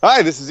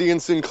Hi, this is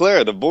Ian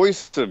Sinclair, the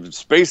voice of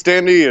Space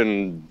Dandy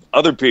and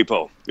other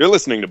people. You're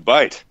listening to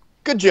Bite.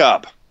 Good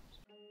job.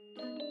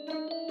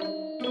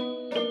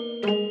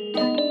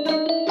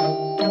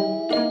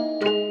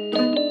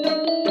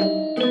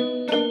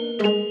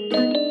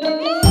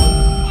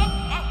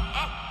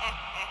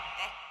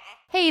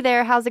 Hey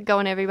there, how's it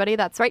going, everybody?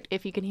 That's right,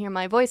 if you can hear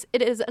my voice,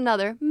 it is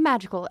another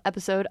magical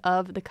episode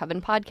of the Coven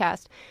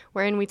Podcast,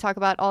 wherein we talk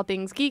about all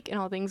things geek and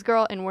all things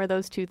girl and where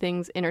those two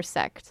things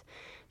intersect.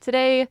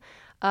 Today,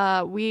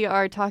 we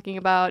are talking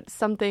about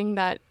something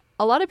that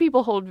a lot of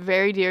people hold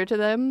very dear to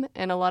them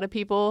and a lot of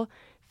people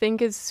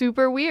think is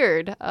super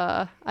weird.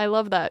 I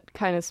love that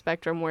kind of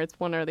spectrum where it's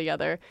one or the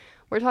other.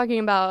 We're talking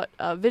about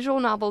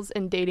visual novels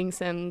and dating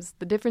sims,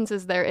 the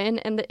differences therein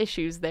and the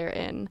issues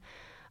therein.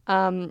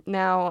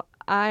 Now,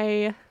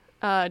 I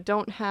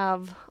don't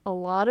have a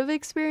lot of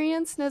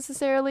experience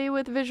necessarily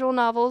with visual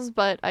novels,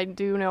 but I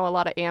do know a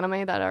lot of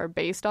anime that are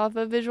based off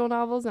of visual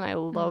novels, and I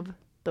love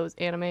those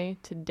anime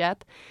to death.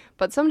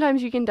 But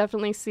sometimes you can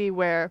definitely see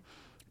where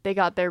they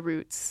got their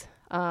roots.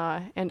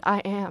 And I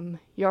am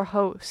your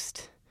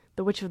host,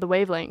 the Witch of the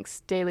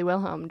Wavelengths, Daily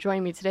Wilhelm.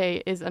 Joining me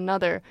today is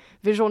another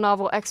visual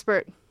novel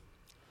expert.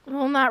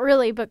 Well, not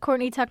really, but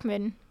Courtney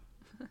Tuckman.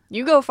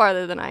 You go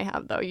farther than I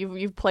have, though.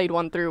 You've played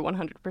one through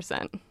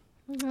 100%.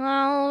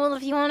 Well,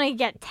 if you want to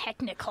get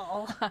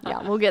technical.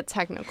 Yeah, we'll get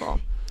technical.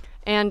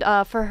 And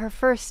for her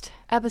first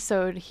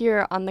episode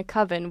here on The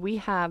Coven, we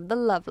have the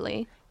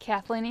lovely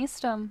Kathleen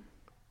Eastham.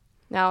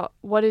 Now,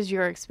 what is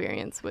your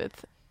experience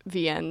with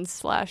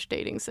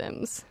VNs/dating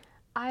sims?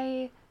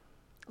 I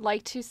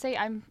like to say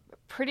I'm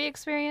pretty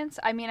experienced.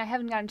 I mean, I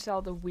haven't gotten to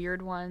all the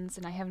weird ones,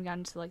 and I haven't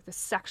gotten to, like, the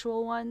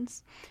sexual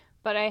ones.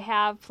 But I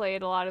have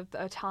played a lot of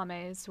the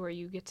otames where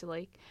you get to,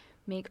 like,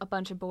 make a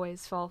bunch of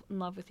boys fall in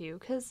love with you.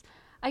 Because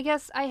I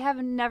guess I have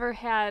never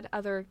had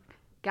other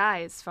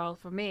guys fall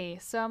for me.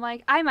 So I'm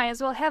like, I might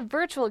as well have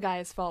virtual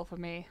guys fall for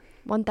me.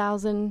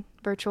 1,000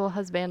 virtual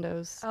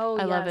husbandos. Oh,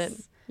 I yes. love it.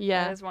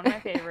 Yeah. That is one of my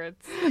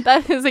favorites.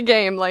 That is a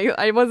game. Like,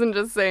 I wasn't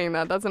just saying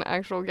that. That's an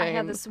actual game. I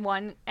have this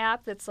one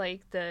app that's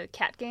like the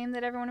cat game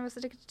that everyone was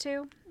addicted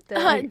to.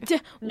 Was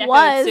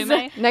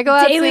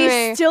Neko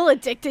Daily still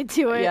addicted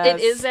to it.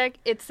 Yes.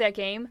 It's that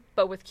game,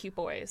 but with cute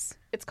boys.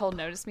 It's called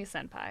Notice Me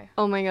Senpai.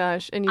 Oh my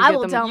gosh. And you I get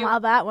will them.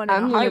 download that one.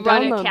 I'm now. gonna You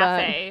run a download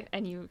cafe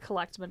and you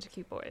collect a bunch of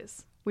cute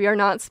boys. We are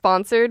not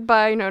sponsored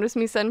by Notice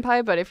Me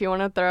Senpai, but if you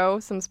want to throw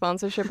some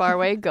sponsorship our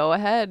way, go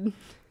ahead.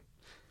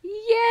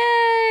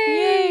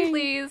 Yay!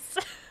 Please.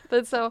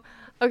 But so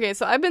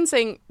I've been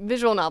saying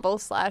visual novel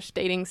 /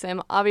 dating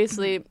sim.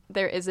 Obviously,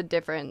 there is a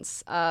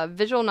difference.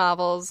 Visual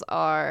novels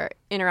are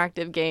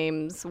interactive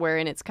games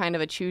wherein it's kind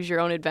of a choose your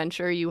own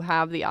adventure. You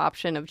have the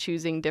option of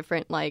choosing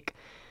different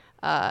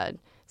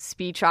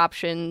speech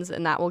options,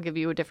 and that will give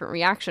you a different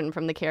reaction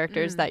from the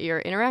characters that you're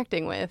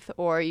interacting with.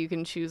 Or you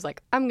can choose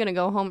I'm going to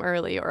go home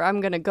early, or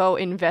I'm going to go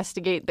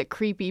investigate the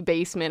creepy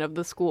basement of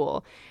the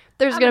school.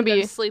 There's going to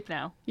be sleep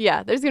now.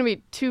 Yeah, there's going to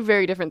be two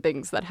very different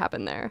things that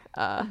happen there.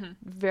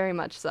 Very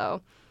much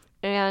so.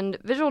 And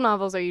visual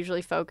novels are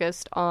usually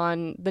focused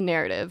on the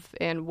narrative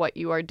and what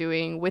you are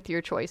doing with your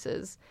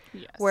choices.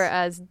 Yes.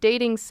 Whereas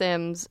dating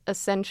sims,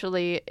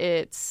 essentially,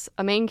 it's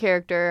a main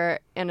character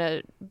and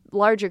a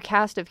larger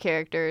cast of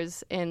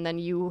characters, and then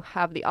you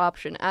have the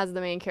option as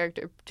the main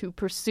character to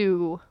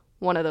pursue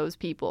one of those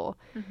people.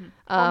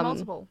 Or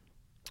multiple.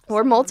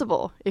 Or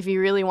multiple, if you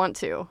really want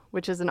to,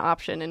 which is an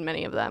option in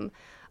many of them.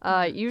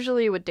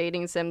 Usually with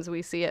dating sims,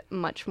 we see it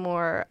much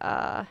more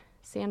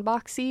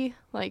sandboxy.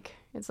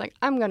 It's like,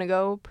 I'm going to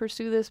go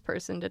pursue this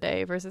person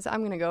today versus I'm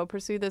going to go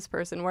pursue this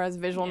person. Whereas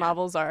visual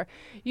novels are,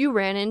 you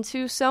ran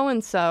into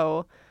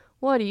so-and-so.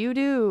 What do you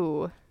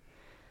do?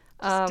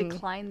 Just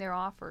decline their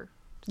offer.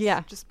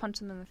 Just punch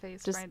them in the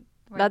face right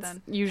that's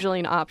then. usually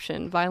an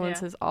option.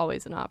 Violence is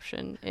always an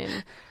option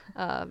in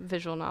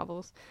visual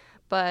novels.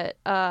 But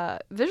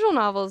visual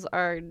novels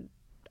are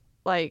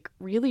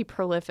really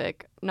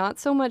prolific. Not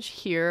so much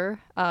here.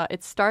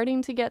 It's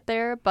starting to get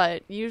there,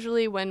 but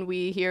usually when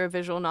we hear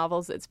visual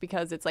novels, it's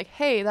because it's like,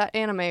 hey, that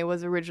anime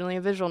was originally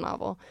a visual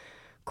novel.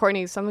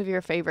 Courtney, some of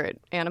your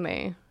favorite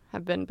anime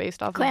have been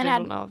based off of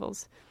visual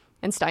novels.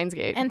 And Steins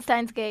Gate.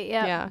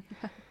 Yeah.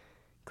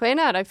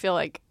 Clannad, I feel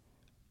like,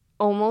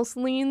 almost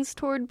leans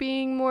toward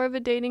being more of a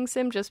dating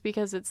sim just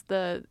because it's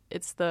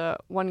the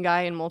one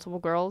guy and multiple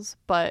girls,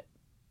 but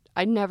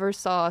I never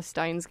saw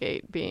Steins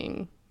Gate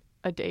being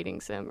a dating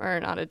sim, or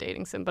not a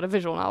dating sim, but a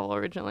visual novel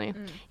originally.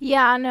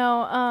 Yeah,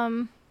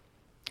 no.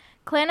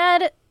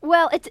 Clannad,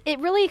 well, it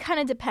really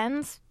kind of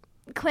depends.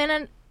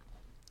 Clannad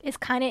is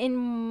kind of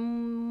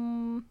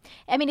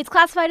it's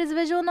classified as a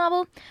visual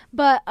novel,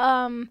 but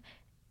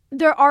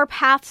there are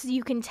paths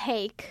you can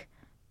take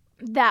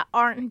that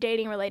aren't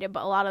dating related,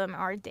 but a lot of them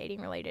are dating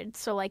related.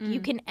 So,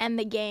 you can end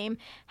the game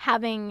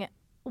having,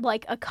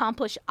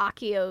 accomplished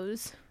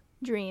Akio's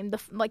dream, the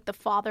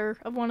father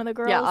of one of the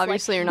girls. Yeah,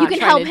 obviously you're you not can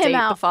trying help to him date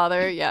out. the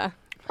father, yeah.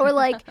 Or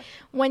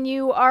when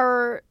you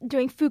are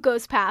doing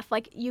Fuko's path,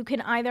 you can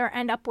either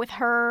end up with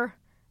her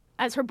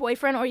as her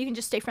boyfriend or you can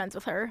just stay friends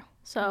with her.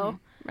 So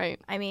Right.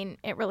 I mean,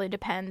 it really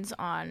depends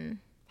on,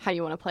 How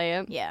you want to play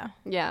it. yeah.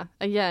 Yeah.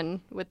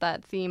 Again, with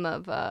that theme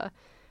of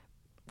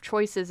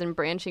choices and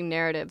branching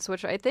narratives,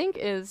 which I think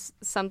is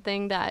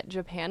something that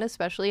Japan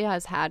especially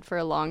has had for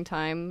a long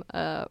time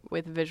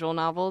with visual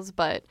novels.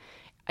 But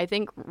I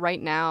think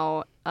right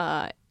now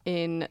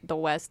in the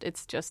West,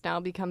 it's just now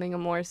becoming a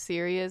more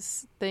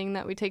serious thing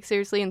that we take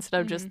seriously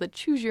instead of just the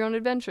choose your own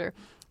adventure.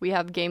 We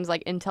have games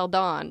like Until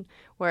Dawn,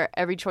 where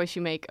every choice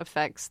you make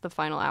affects the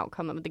final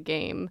outcome of the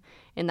game,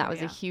 and that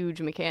was a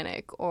huge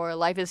mechanic. Or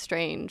Life is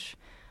Strange,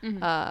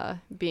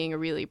 being a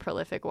really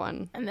prolific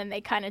one. And then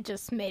they kind of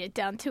just made it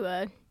down to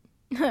a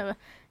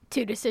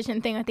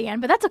 2-decision thing at the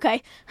end, but that's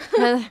okay.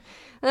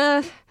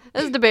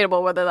 It's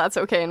debatable whether that's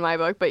okay in my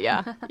book, but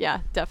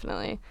yeah,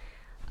 definitely.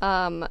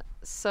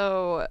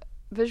 So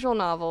visual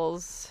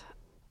novels,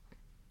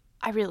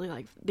 I really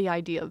like the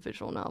idea of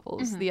visual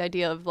novels. The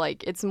idea of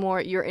like it's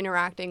more you're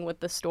interacting with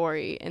the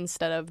story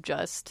instead of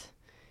just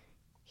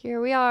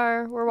here we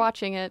are, we're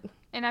watching it.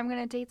 And I'm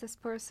gonna date this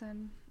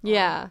person.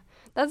 Yeah,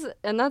 that's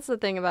the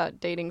thing about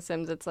dating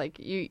sims. It's like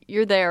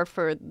you're there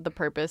for the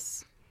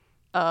purpose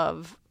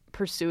of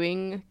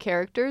pursuing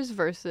characters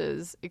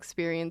versus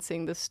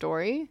experiencing the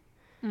story.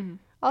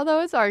 Although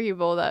it's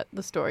arguable that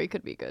the story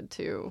could be good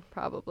too,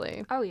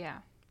 probably. Oh yeah.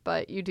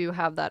 But you do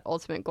have that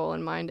ultimate goal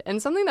in mind.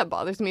 And something that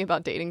bothers me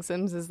about dating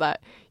sims is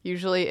that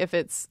usually if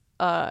it's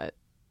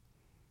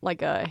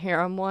like a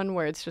harem one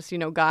where it's just,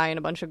 guy and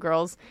a bunch of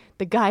girls,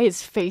 the guy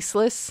is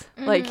faceless.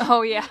 Like,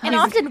 Oh yeah. And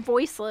often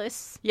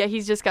voiceless. yeah,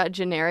 he's just got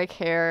generic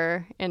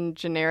hair and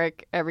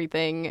generic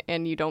everything,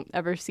 and you don't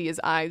ever see his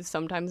eyes.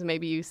 Sometimes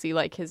maybe you see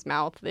like his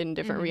mouth in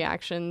different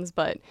reactions,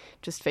 but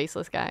just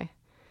faceless guy.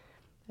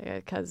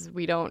 Because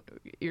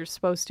you're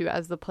supposed to,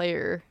 as the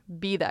player,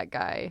 be that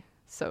guy.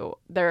 So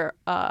they're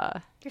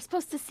You're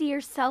supposed to see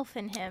yourself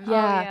in him.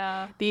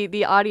 yeah.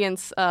 The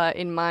audience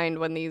in mind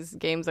when these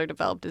games are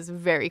developed is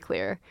very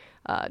clear,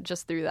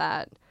 just through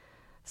that.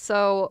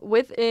 So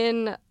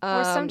within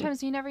Or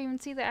sometimes you never even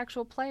see the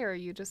actual player.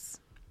 You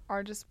just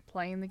are just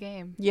playing the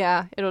game.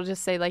 yeah, it'll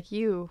just say like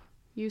you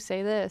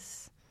say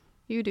this,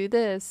 you do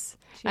this.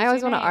 Choose I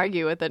always your want to name.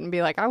 argue with it and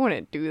be like, I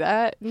wouldn't do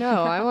that.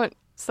 No, I want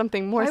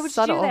something more Why would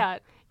subtle. you do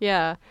that?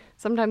 Yeah,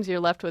 sometimes you're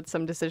left with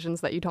some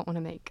decisions that you don't want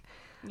to make.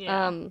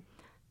 Yeah.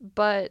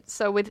 But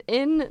so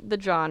within the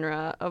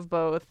genre of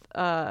both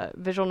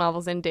visual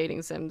novels and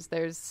dating sims,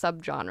 there's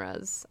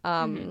subgenres.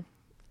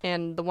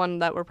 And the one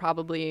that we're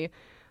probably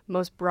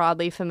most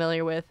broadly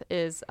familiar with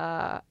is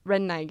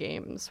Renai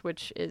games,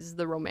 which is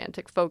the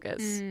romantic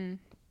focus,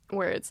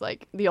 where it's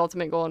like the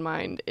ultimate goal in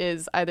mind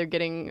is either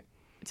getting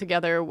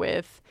together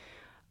with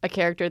a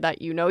character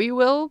that you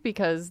will,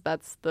 because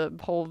that's the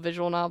whole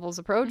visual novel's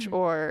approach,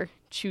 or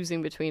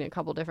choosing between a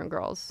couple different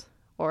girls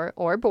or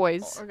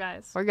boys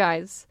Or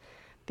guys.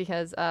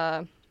 Because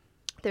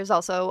there's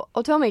also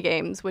otome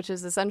games, which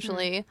is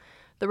essentially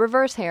the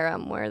reverse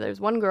harem, where there's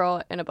one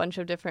girl and a bunch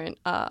of different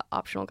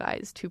optional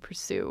guys to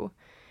pursue.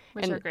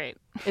 Which and are great.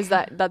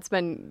 that's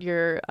been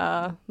your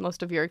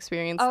most of your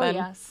experience Oh then?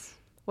 yes.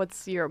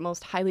 What's your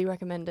most highly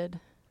recommended?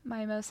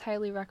 My most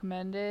highly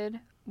recommended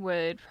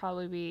would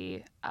probably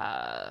be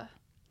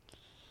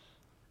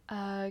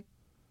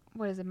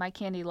what is it? My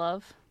Candy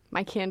Love.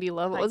 My Candy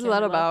Love. What My was Candy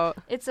that Love.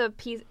 about?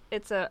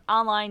 It's a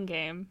online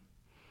game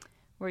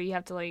where you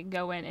have to like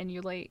go in and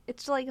you're like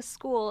it's like a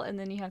school, and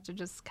then you have to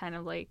just kind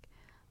of like,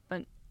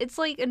 but it's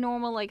like a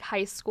normal like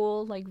high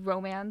school like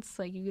romance.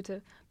 Like you get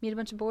to meet a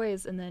bunch of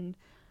boys and then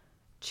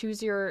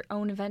choose your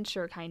own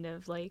adventure, kind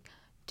of like,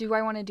 do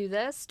I want to do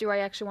this? Do I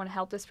actually want to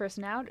help this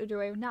person out, or do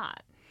I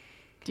not?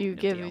 Do you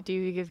Kind of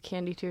deal. give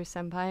candy to your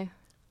senpai?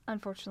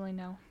 Unfortunately,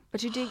 no.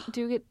 But you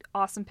do get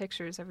awesome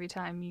pictures every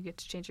time you get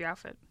to change your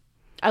outfit.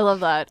 I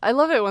love that. I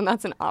love it when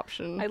that's an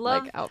option. I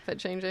love like outfit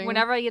changing.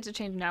 Whenever I get to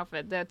change an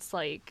outfit, that's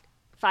like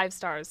 5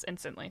 stars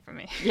instantly for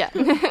me. Yeah.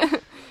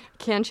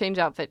 Can change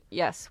outfit.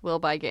 Yes, will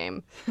buy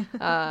game.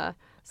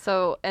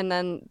 So, and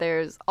then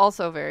there's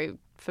also very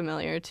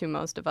familiar to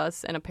most of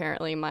us, and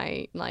apparently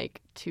my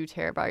like 2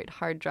 terabyte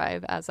hard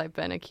drive, as I've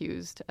been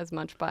accused as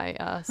much by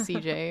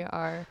CJ,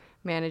 our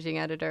managing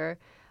editor,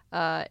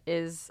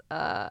 is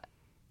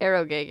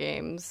eroge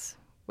games,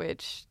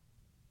 which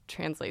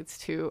translates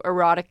to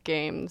erotic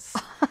games.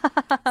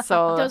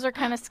 So Those are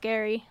kind of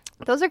scary.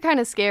 those are kind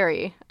of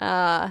scary.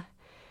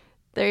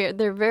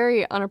 They're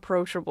very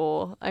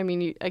unapproachable. I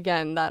mean,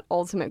 again, that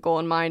ultimate goal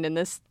in mind. In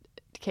this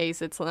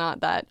case, it's not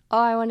that, oh,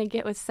 I want to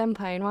get with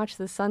senpai and watch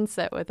the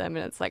sunset with him.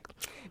 And it's like,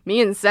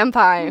 me and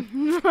senpai,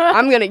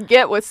 I'm going to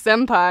get with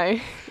senpai.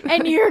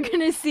 And you're going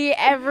to see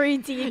every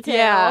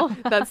detail. Yeah,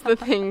 that's the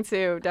thing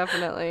too,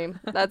 definitely.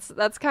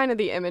 That's kind of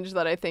the image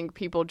that I think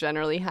people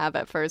generally have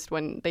at first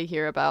when they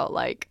hear about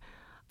like,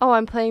 oh,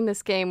 I'm playing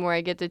this game where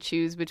I get to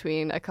choose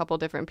between a couple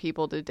different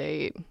people to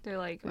date. They're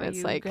like, And are it's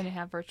you like- going to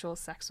have virtual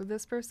sex with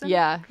this person?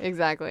 Yeah,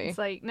 exactly. It's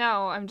like,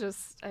 no, I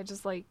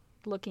just like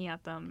looking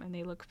at them and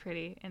they look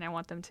pretty and I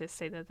want them to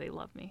say that they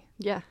love me.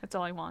 Yeah, That's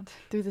all I want.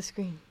 through the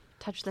screen.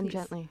 Touch them Please.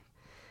 gently.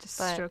 Just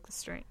But- stroke the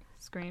screen.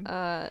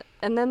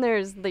 And then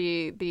there's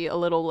the a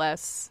little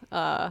less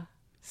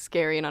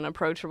scary and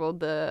unapproachable.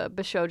 The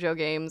Bishoujo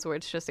games, where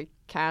it's just a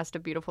cast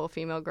of beautiful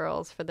female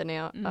girls for the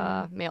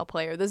male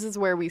player. This is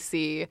where we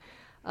see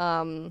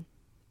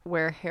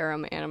where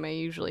harem anime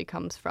usually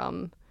comes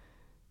from.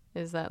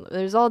 Is that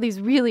there's all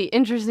these really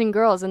interesting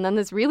girls and then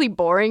this really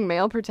boring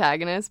male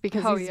protagonist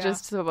because he's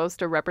just supposed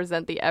to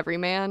represent the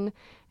everyman,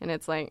 and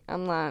it's like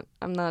I'm not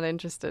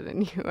interested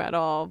in you at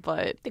all.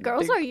 But The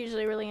girls are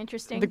usually really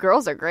interesting. the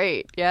girls are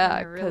great, yeah, And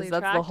they're because really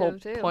that's the whole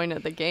attractive, too. point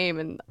of the game,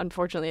 and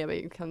unfortunately it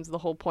becomes the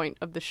whole point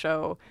of the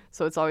show.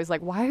 So it's always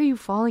like, why are you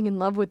falling in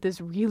love with this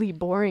really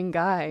boring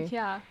guy?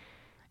 Yeah.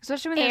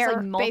 Especially when there's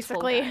like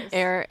multiple basically. guys.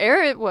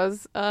 Air it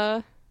was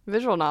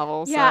visual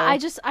novel. Yeah,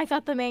 so. I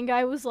thought the main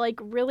guy was like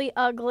really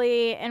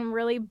ugly and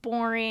really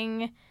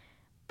boring,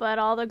 but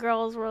all the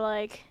girls were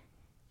like,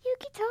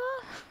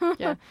 Yukito.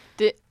 Yeah.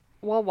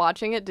 While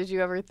watching it, did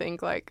you ever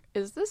think like,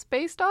 is this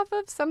based off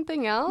of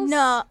something else?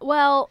 No,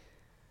 well,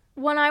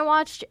 when I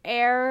watched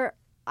Air,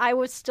 I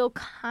was still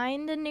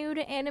kind of new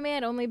to anime.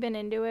 I'd only been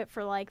into it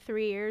for like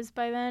 3 years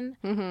by then,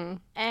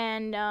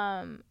 and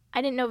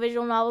I didn't know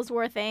visual novels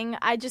were a thing.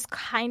 I just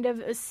kind of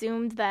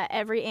assumed that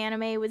every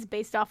anime was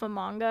based off a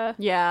manga.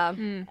 Yeah,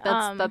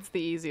 that's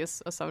the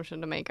easiest assumption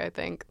to make, I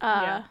think.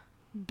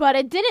 But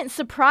it didn't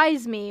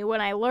surprise me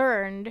when I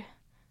learned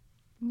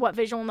what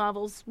visual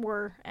novels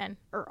were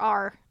or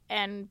are,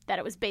 and that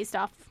it was based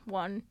off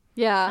one.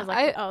 Yeah, I was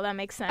like, oh, that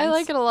makes sense. I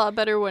like it a lot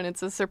better when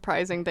it's a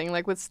surprising thing,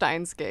 like with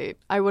Steins Gate.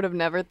 I would have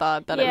never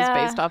thought that it was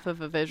based off of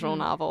a visual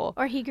novel.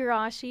 Or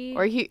Higurashi.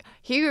 Or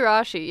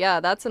Higurashi, yeah,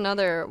 that's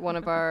another one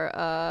of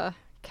our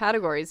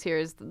categories here.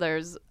 Is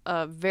there's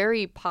a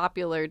very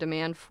popular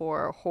demand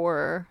for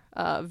horror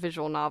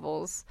visual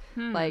novels,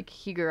 like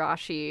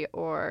Higurashi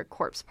or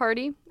Corpse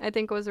Party, I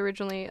think was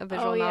originally a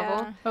visual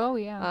novel. Oh,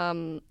 yeah.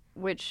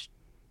 Which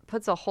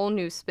puts a whole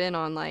new spin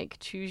on like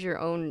choose your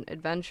own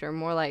adventure,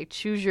 more like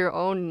choose your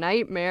own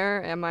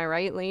nightmare. Am I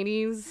right,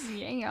 ladies?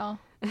 Yeah.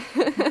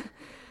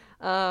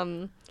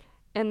 And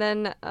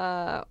then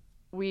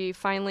we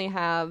finally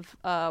have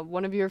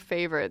one of your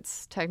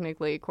favorites,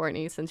 technically,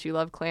 Courtney, since you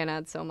love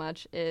Clannad so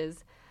much,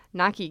 is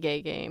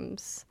Nakige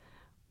games,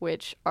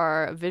 which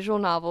are visual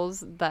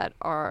novels that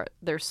are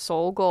their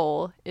sole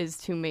goal is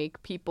to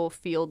make people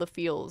feel the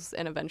feels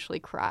and eventually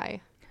cry.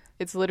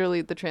 It's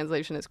literally, the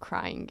translation is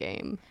crying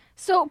game.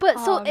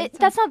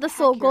 That's not the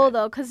sole goal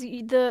though, because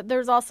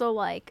there's also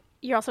like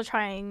you're also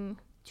trying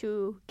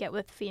to get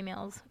with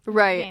females, in the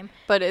Right? game.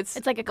 But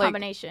it's like a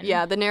combination.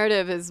 Yeah, the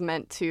narrative is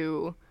meant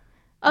to.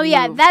 Oh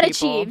yeah, move that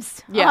people.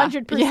 achieves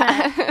 100%.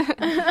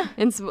 Yeah.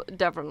 It's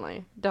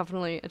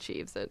definitely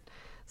achieves it.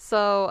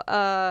 So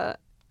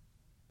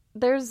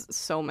there's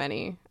so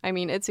many. I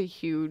mean, it's a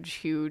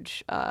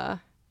huge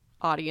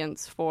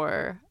audience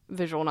for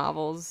visual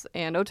novels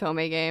and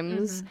otome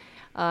games,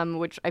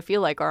 which I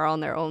feel like are on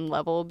their own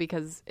level,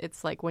 because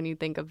it's like when you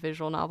think of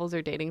visual novels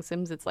or dating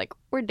sims, it's like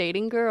we're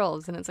dating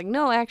girls, and it's like,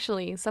 no,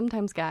 actually,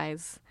 sometimes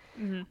guys,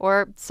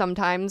 or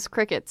sometimes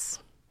crickets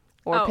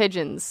or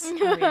pigeons.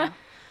 Oh, yeah.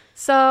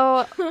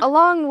 So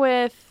along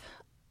with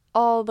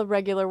all the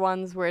regular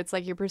ones where it's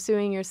like you're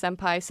pursuing your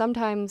senpai,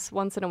 sometimes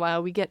once in a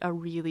while we get a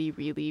really,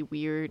 really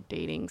weird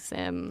dating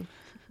sim.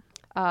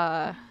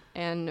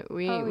 And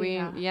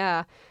one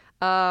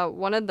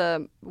of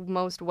the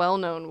most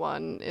well-known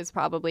one is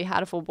probably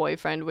Hatoful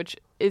Boyfriend, which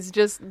is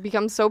just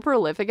become so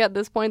prolific at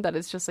this point that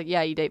it's just like,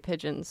 yeah, you date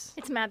pigeons.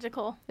 It's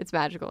magical. It's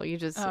magical. You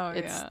just,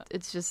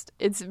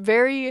 it's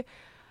very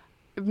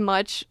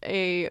much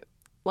a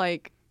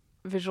like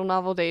visual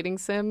novel dating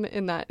sim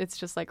in that it's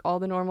just like all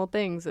the normal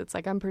things. It's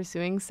like I'm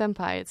pursuing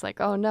senpai. It's like,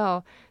 oh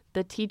no,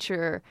 the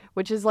teacher,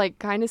 which is like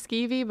kind of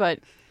skeevy, but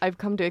I've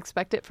come to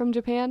expect it from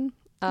Japan.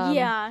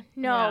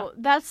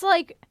 That's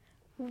like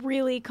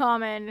really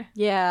common.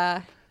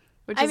 Yeah,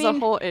 which is a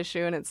whole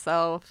issue in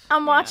itself.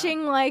 I'm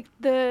watching like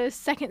the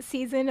second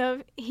season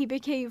of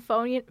Hibike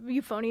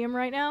Euphonium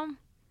right now,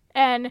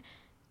 and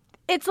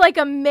it's like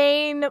a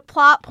main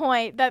plot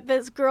point that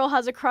this girl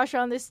has a crush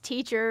on this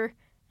teacher,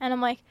 and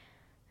I'm like,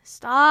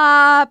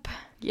 stop.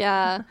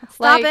 Yeah.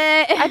 Stop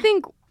it. I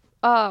think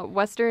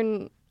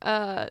Western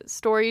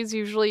stories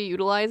usually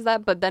utilize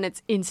that, but then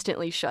it's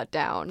instantly shut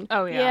down.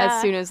 Oh, yeah. Yeah.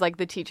 As soon as like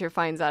the teacher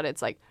finds out,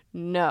 it's like,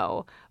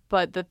 no.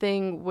 But the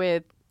thing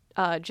with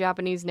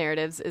Japanese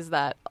narratives is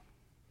that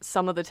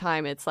some of the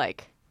time it's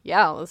like,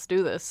 yeah, let's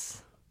do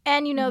this.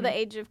 And the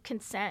age of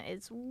consent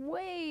is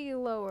way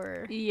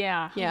lower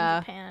Yeah.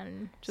 in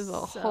Japan. Which is a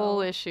whole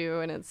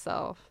issue in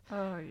itself.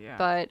 Oh, yeah.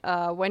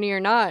 But when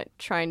you're not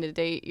trying to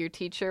date your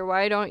teacher,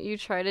 why don't you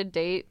try to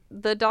date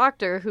the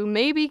doctor who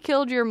maybe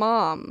killed your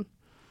mom?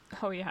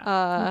 Oh,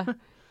 yeah.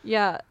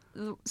 Yeah.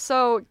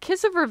 So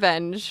Kiss of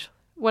Revenge,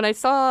 when I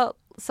saw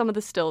some of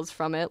the stills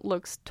from it,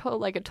 looks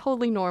like a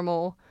totally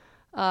normal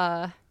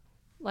otome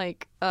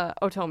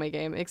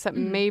game, except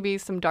maybe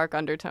some dark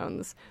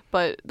undertones.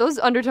 But those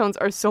undertones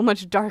are so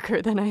much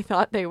darker than I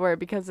thought they were,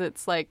 because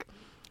it's like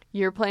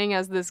you're playing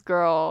as this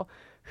girl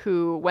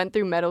who went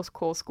through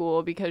medical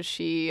school because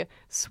she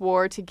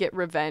swore to get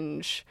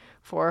revenge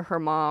for her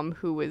mom,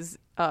 who was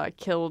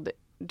killed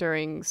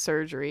during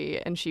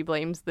surgery, and she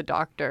blames the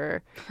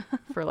doctor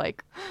for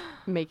like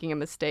making a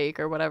mistake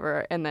or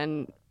whatever. And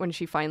then when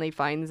she finally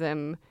finds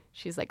him,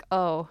 she's like,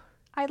 "Oh,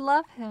 I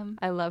love him.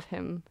 I love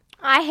him."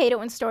 I hate it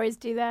when stories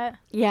do that.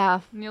 Yeah,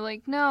 And you're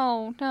like,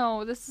 no,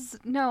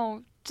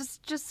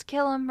 just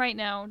kill him right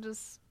now.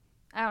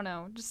 I don't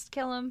know, just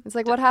kill him. it's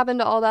like what happened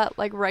to all that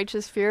like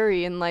righteous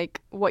fury and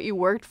like what you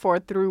worked for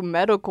through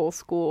medical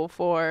school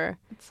for?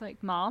 It's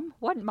like, Mom?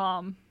 What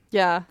mom?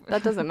 Yeah,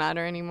 that doesn't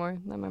matter anymore.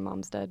 That my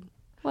mom's dead.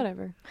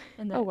 Whatever.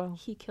 And that Oh, well.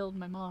 he killed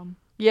my mom.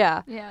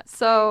 Yeah. Yeah. It's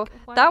So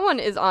like, what? that one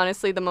is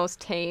honestly the most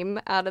tame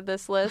out of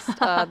this list.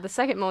 The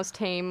second most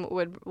tame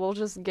we'll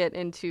just get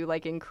into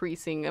like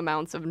increasing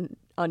amounts of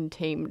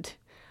untamed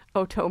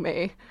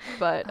otome,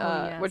 but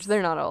yes. which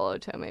they're not all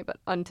otome, but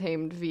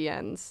untamed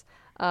VNs.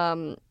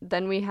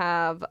 Then we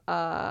have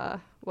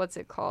what's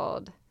it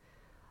called?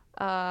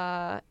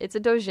 It's a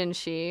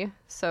doujinshi.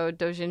 So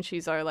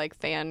doujinshis are like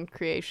fan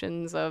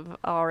creations of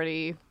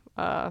already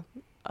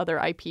other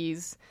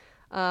IPs,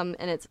 and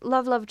it's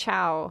Love Love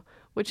Chow,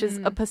 which is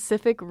a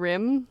Pacific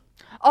Rim.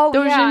 Oh,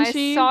 yeah,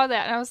 doujinshi. I saw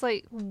that, and I was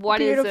like, what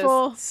is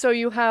Beautiful. So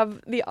you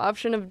have the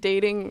option of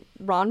dating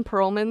Ron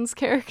Perlman's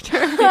character,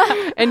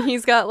 and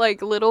he's got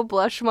like little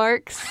blush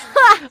marks,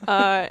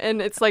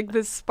 and it's like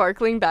this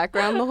sparkling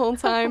background the whole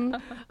time.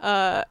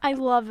 I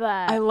love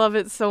that. I love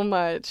it so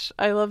much.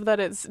 I love that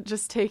it's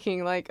just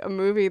taking like a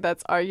movie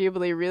that's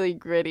arguably really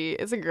gritty.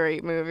 It's a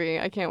great movie.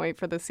 I can't wait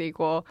for the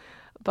sequel.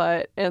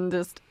 And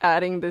just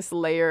adding this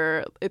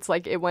layer, it's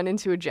like it went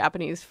into a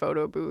Japanese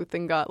photo booth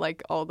and got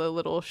like all the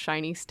little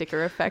shiny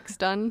sticker effects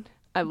done.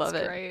 I love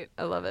That's it. great.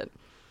 I love it.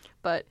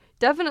 But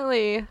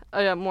definitely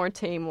a more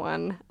tame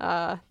one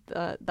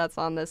that's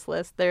on this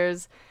list.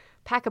 There's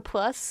Paca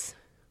Plus,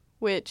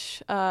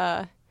 which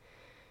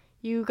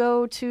you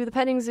go to the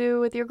petting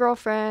zoo with your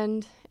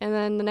girlfriend, and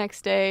then the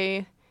next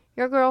day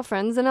your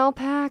girlfriend's an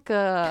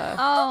alpaca.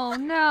 Oh,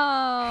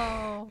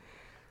 no.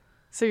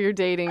 So you're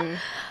dating.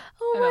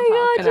 oh An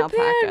my god, alpaca.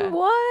 Japan! An alpaca.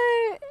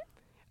 What?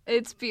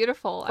 It's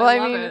beautiful. Well, I I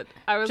love mean, it.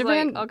 I was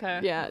Japan, like, okay.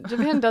 Yeah,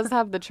 Japan does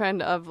have the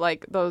trend of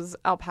like those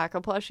alpaca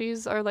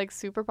plushies are like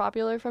super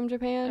popular from And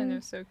Japan.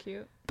 they're so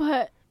cute.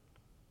 But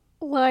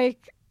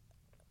like,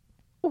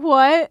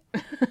 what?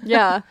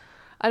 Yeah,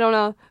 I don't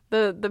know.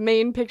 The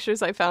main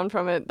pictures I found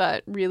from it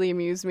that really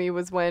amused me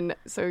was when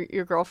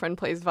your girlfriend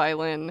plays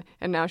violin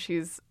and now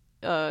she's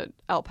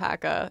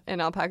alpaca,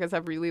 and alpacas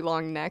have really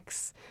long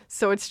necks,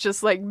 so it's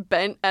just like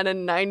bent at a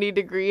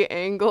 90-degree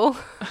angle,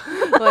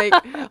 like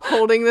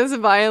holding this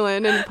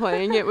violin and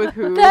playing it with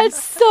hooves.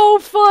 That's so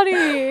funny.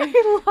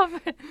 I love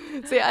it.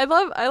 See, I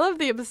love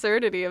the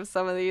absurdity of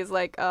some of these.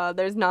 Like,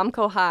 there's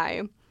Namco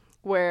High,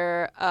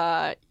 where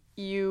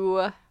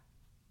you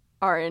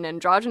are an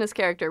androgynous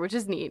character, which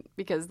is neat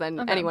because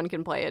then anyone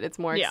can play it. It's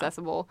more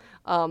accessible.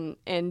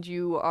 And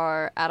you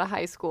are at a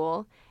high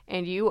school,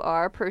 and you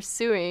are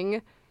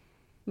pursuing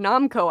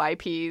Namco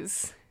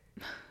IPs,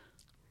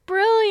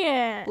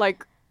 Brilliant.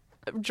 like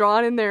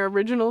drawn in their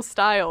original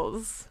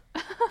styles,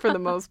 for the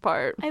most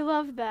part. I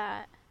love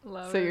that.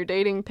 Love So it. you're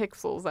dating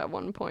pixels at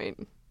one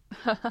point.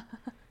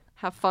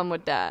 Have fun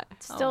with that.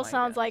 Still my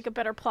sounds gosh. like a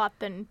better plot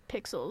than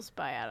Pixels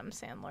by Adam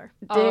Sandler.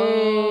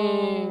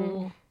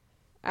 Dang.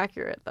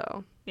 Accurate,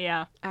 though.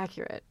 Yeah.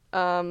 Accurate.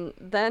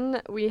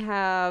 Then we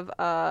have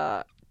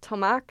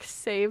Tomak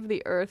Save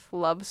the Earth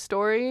Love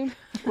Story,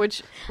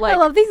 which, like, I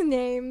love these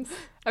names.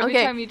 Every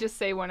Okay. time you just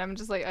say one, I'm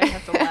just like, I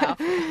have to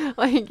laugh.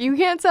 like, you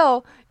can't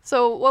tell.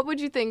 So what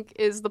would you think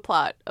is the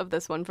plot of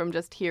this one from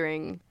just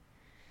hearing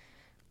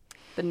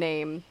the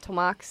name?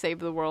 Tomak Save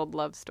the World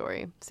Love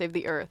Story. Save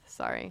the Earth,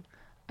 sorry.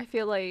 I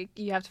feel like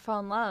you have to fall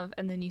in love,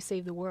 and then you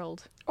save the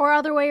world. Or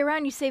other way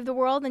around, you save the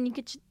world and you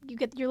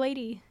get your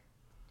lady,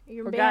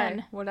 your Or man.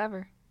 guy,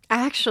 whatever.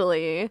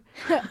 Actually,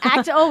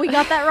 Oh, we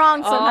got that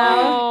wrong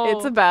somehow.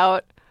 it's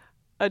about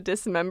a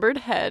dismembered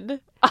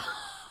head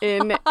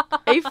in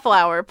a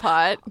flower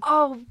pot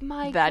Oh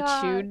my that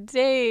god. you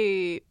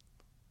date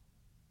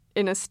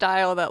in a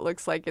style that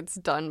looks like it's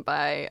done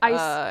by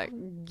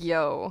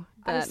Gyo.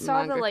 I that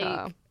saw the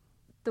mangaka.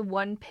 the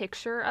one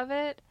picture of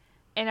it,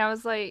 and I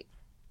was like,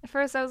 at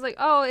first I was like,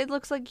 oh, it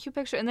looks like a cute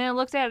picture, and then I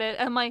looked at it,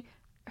 and I'm like,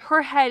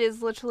 her head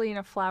is literally in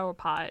a flower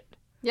pot,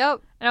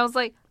 Yep. and I was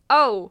like,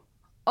 oh,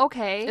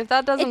 okay. If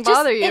that doesn't It just,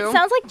 bother you. It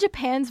sounds like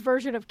Japan's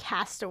version of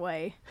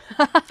Castaway.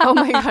 Oh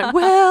my god,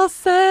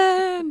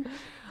 Wilson!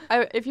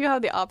 If you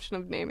had the option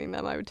of naming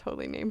them, I would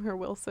totally name her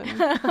Wilson.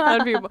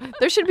 That'd be,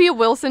 there should be a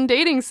Wilson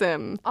dating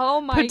sim. Oh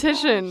my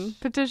Petition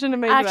to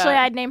make Actually,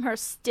 that. I'd name her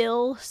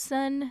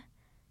Stillson.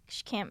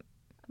 She can't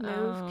move.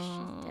 'cause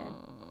she's dead.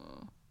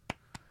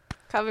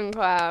 Coven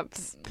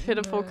claps.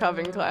 Pitiful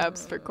coven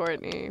claps for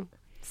Courtney.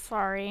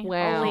 Sorry.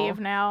 Wow. I'll leave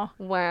now.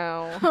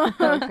 Wow.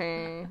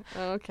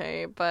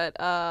 Okay. But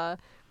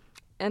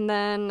and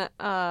then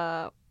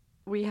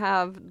we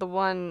have the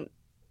one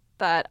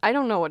that I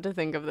don't know what to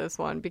think of this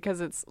one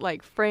because it's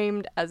like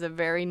framed as a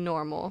very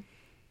normal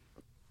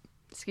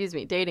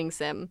dating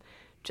sim,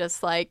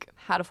 just like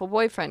Hatoful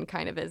Boyfriend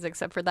kind of is,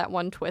 except for that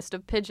one twist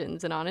of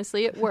pigeons, and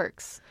honestly it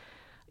works.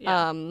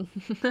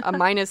 Yeah.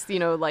 Minus,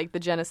 like the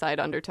genocide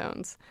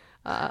undertones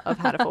of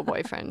Hatoful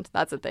Boyfriend.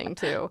 That's a thing,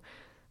 too.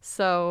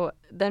 So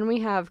then we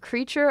have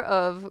Creature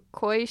of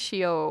Koi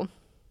Shio.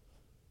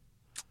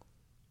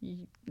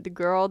 The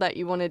girl that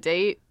you want to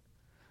date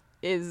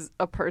is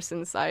a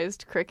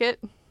person-sized cricket.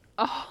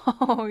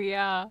 Oh,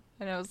 yeah.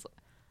 And it was...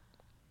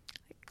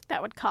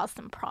 That would cause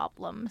some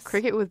problems.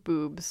 Cricket with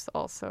boobs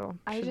also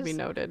should be just-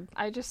 noted.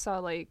 I just saw,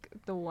 like,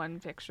 the one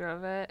picture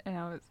of it,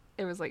 and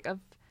it was like, of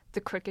the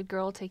cricket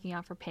girl taking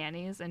off her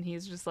panties, and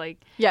he's just,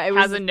 like, Yeah, it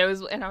has was a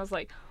nose, and I was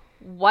like,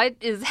 what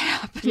is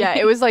happening? Yeah,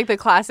 it was like the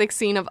classic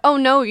scene of, oh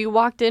no, you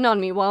walked in on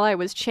me while I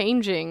was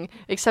changing,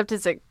 except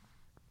it's a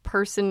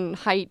person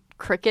height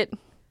cricket.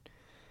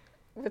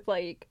 With,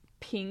 like,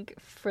 pink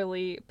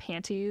frilly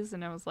panties,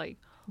 and I was like,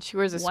 She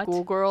wears a What?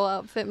 schoolgirl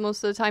outfit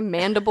most of the time.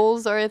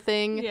 Mandibles are a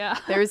thing. Yeah.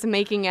 There's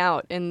making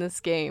out in this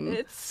game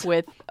It's-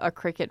 with a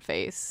cricket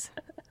face.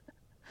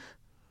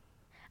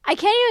 I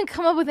can't even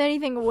come up with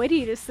anything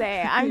witty to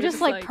say. I'm You're just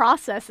just like like,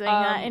 processing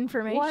that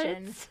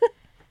information. what?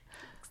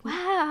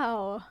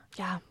 Wow.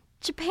 Yeah.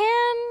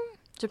 Japan.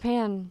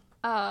 Japan.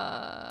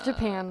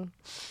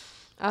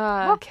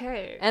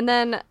 Okay. And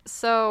then,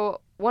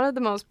 so one of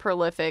the most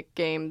prolific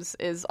games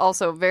is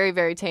also very,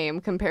 very tame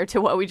compared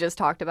to what we just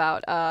talked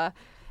about.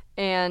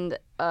 And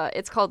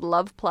it's called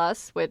Love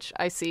Plus, which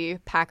I see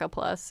Paka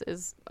Plus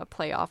is a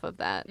play off of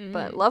that.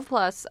 But Love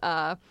Plus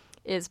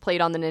is played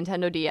on the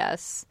Nintendo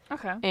DS.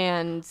 Okay.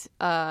 And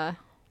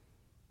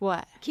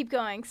what? Keep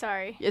going.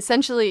 Sorry.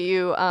 Essentially,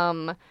 you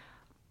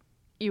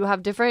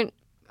have different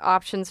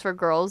options for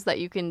girls that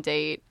you can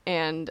date,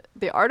 and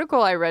the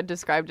article I read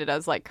described it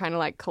as like kind of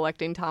like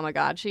collecting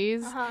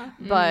Tamagotchis,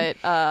 but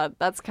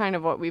that's kind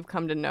of what we've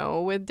come to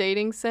know with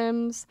dating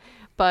sims.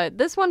 But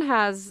this one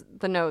has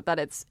the note that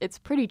it's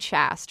pretty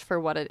chaste for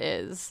what it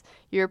is.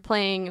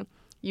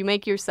 You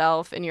make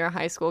yourself and you're a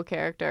high school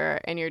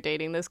character and you're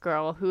dating this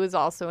girl who is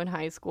also in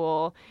high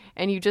school,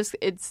 and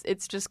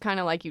it's just kind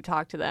of like you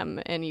talk to them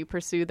and you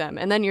pursue them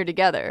and then you're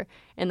together,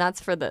 and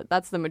that's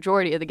the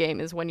majority of the game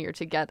is when you're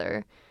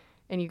together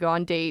and you go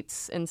on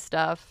dates and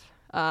stuff.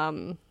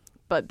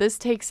 But this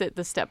takes it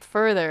the step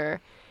further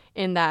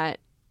in that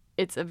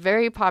it's a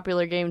very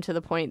popular game to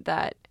the point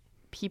that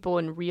people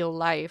in real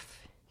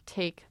life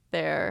take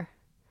their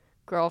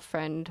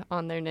girlfriend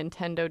on their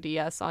Nintendo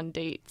DS on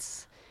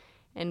dates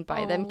and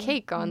buy them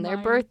cake on their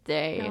my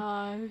birthday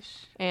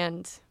Gosh.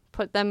 and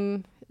put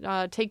them,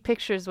 take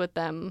pictures with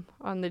them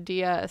on the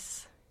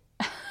DS.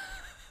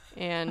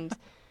 And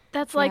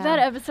That's like Yeah. that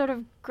episode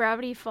of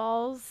Gravity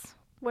Falls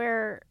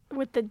where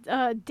with the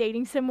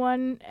dating sim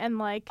one and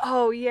like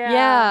Oh, yeah.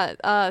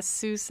 yeah,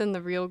 Seuss and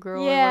the Real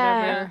Girl Yeah. or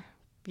whatever.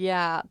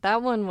 Yeah,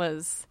 that one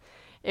was,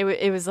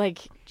 it was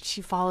like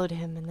she followed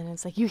him and then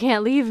it's like, you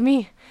can't leave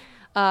me.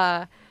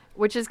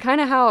 Which is kind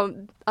of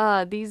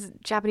how these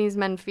Japanese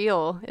men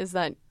feel, is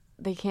that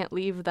they can't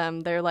leave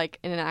them. They're like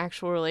in an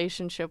actual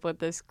relationship with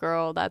this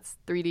girl that's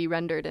 3D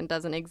rendered and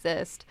doesn't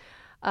exist.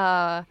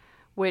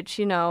 Which,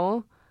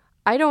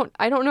 I don't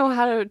know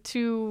how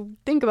to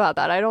think about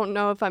that. I don't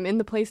know if I'm in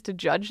the place to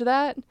judge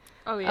that.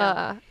 Oh,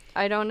 yeah.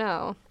 I don't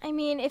know. I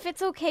mean, if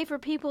it's okay for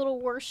people to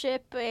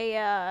worship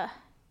a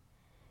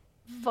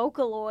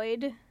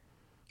Vocaloid,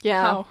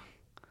 Yeah. Oh.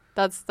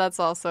 That's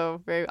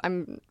also very,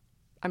 I'm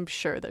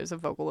sure there's a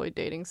Vocaloid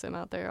dating sim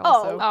out there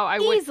also. Oh, I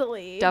would.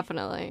 easily.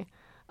 Definitely.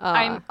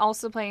 I'm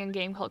also playing a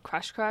game called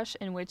Crush Crush,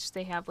 in which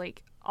they have,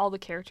 like, all the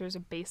characters are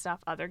based off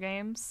other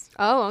games,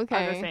 Oh, other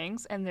okay.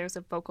 things, and there's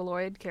a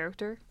Vocaloid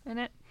character in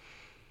it.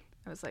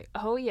 I was like,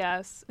 oh,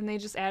 yes. And they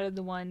just added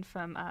the one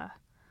from,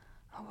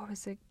 what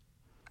was it?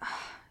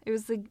 It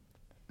was the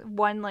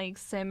one, like,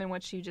 sim in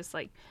which you just,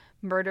 like,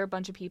 murder a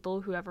bunch of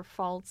people, whoever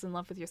falls in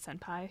love with your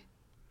senpai.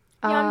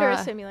 Yonder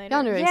Simulator.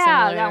 Yonder Yeah,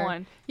 Simulator. that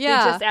one.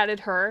 Yeah. They just added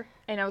her,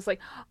 and I was like,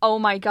 oh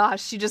my gosh,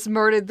 she just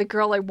murdered the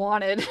girl I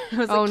wanted. I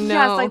was Oh, like, no.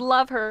 yes, I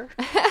love her.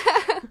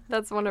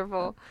 That's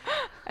wonderful.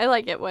 I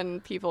like it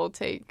when people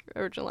take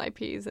original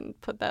IPs and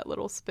put that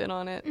little spin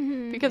on it.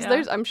 Because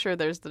Yeah. I'm sure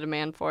there's the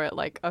demand for it.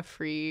 Like a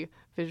free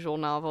visual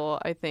novel,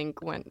 I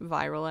think, went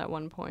viral at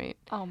one point.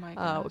 Oh my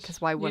gosh.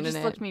 Because why You wouldn't just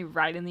it? looked me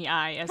right in the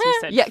eye as you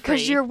said Yeah, because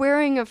free. you're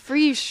wearing a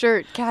free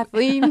shirt,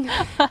 Kathleen.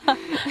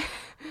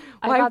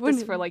 I why got this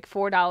wouldn't- for like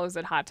 $4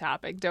 at Hot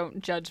Topic.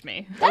 Don't judge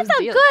me. That's Those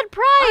a deals- good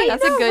price.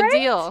 That's a good right?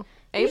 deal.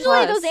 A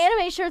Usually plus. those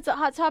anime shirts at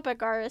Hot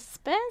Topic are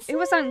expensive. It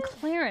was on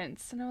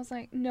clearance, and I was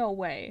like, no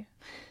way.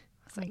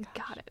 I was like,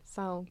 got it.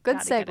 So, good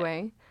Gotta get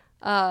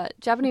segue.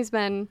 Japanese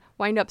men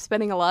wind up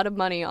spending a lot of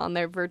money on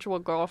their virtual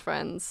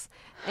girlfriends,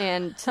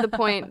 and to the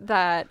point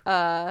that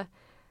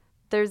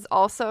there's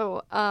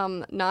also,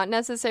 not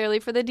necessarily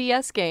for the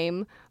DS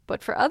game,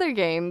 but for other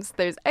games,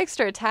 there's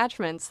extra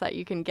attachments that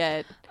you can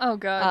get Oh,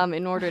 God.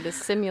 in order to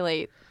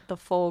simulate the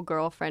full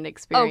girlfriend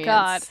experience.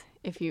 God.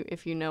 If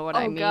you know what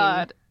I Oh, mean.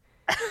 God.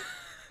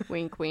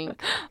 Wink,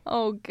 wink,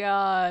 Oh,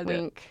 God.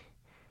 wink.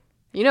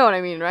 You know what I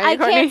mean, right? I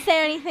Courtney? can't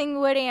say anything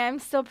witty. I'm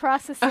still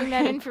processing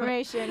that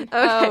information. Okay.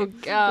 Oh,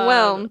 God.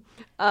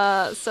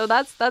 Well, so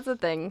that's a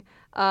thing.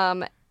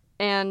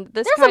 And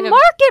this There's kind a of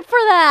market for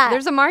that.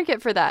 there's a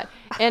market for that.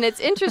 And it's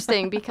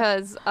interesting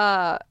because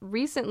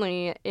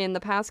recently, in the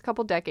past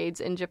couple decades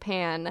in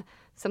Japan,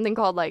 something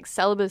called like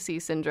celibacy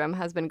syndrome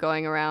has been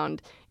going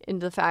around in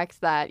the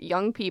fact that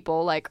young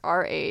people like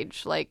our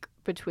age, like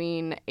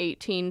between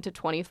 18 to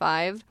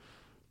 25,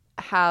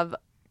 have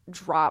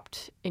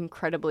dropped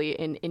incredibly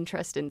in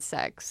interest in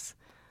sex.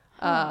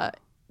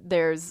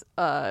 There's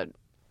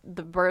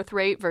the birth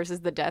rate versus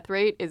the death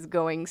rate is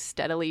going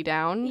steadily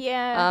down.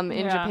 Yeah. In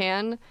Yeah.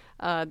 Japan,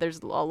 there's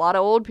a lot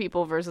of old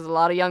people versus a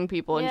lot of young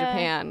people in Yeah.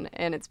 Japan,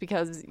 and it's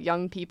because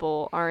young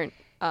people aren't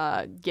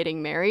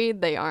getting married.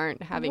 They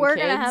aren't having We're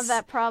kids. gonna have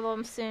that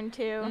problem soon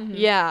too,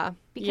 Yeah,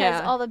 because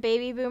yeah. all the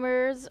baby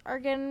boomers are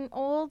getting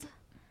old,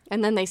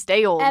 And then they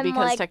stay old and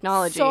because like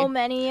technology. so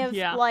many of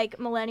Yeah. like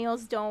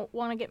millennials don't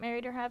want to get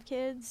married or have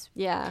kids.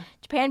 Yeah.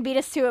 Japan beat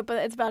us to it, but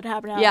it's about to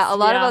happen to us. Yeah, a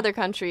lot of Yeah. other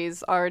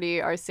countries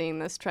already are seeing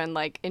this trend.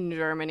 Like in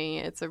Germany,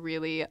 it's a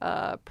really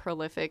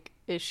prolific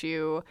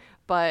issue.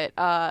 But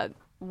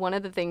one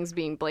of the things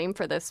being blamed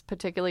for this,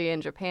 particularly in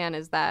Japan,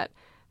 is that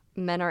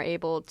men are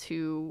able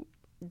to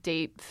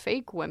date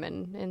fake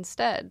women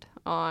instead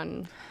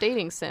on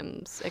dating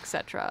sims,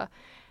 etc.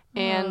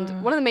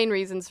 And one of the main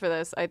reasons for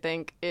this, I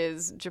think,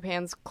 is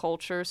Japan's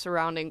culture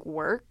surrounding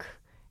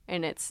work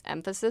and its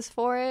emphasis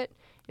for it.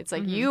 It's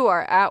like you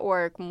are at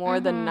work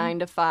more than 9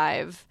 to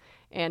 5,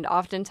 and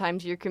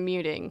oftentimes you're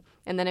commuting.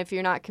 And then if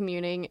you're not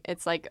commuting,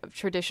 it's like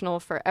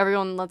traditional for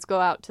everyone, let's go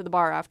out to the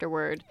bar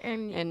afterward.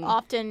 and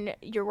often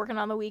you're working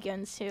on the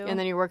weekends too. And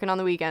then you're working on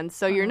the weekends.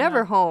 So you're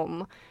never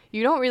home.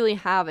 You don't really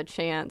have a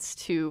chance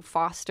to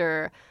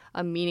foster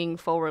a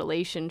meaningful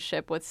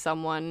relationship with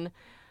someone.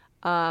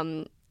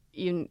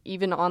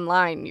 Even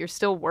online, you're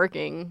still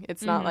working.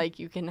 It's not like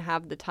you can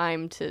have the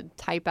time to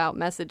type out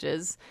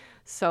messages.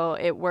 So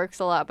it works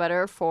a lot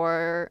better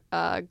for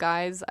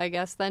guys, I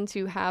guess, than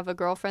to have a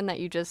girlfriend that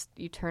you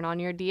turn on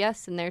your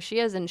DS and there she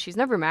is. And she's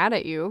never mad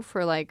at you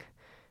for like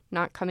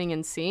not coming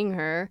and seeing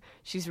her.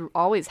 She's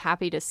always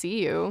happy to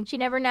see you. She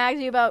never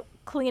nags you about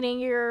cleaning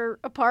your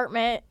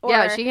apartment or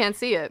Yeah, she can't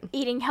see it.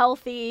 eating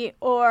healthy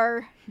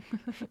or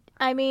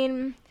I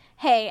mean,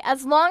 hey,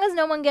 as long as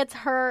no one gets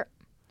hurt,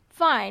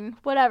 fine,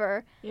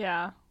 whatever.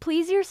 Yeah.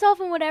 Please yourself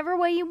in whatever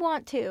way you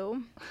want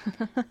to.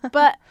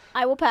 But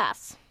I will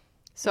pass.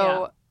 So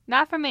Yeah.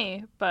 Not for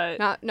me, but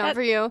not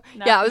for you.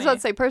 not Yeah, I for was about me.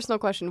 to say personal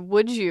question.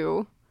 Would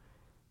you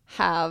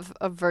have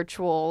a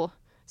virtual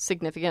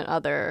significant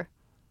other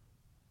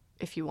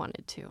if you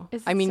wanted to?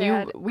 Is I it mean,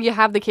 sad? we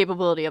have the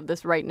capability of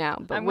this right now,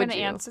 but I'm would going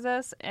to you? answer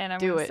this, and I'm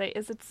Do going to it. say,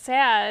 is it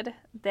sad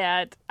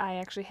that I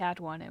actually had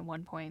one at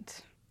one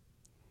point?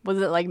 Was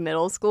it like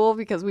middle school?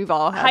 Because we've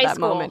all had High that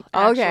school, moment.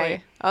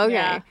 actually. Okay.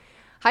 Yeah.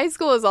 High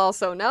school is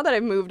also, now that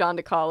I've moved on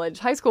to college,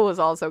 high school was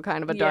also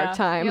kind of a dark Yeah.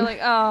 time. You're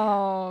like,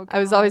 oh, I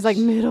was always like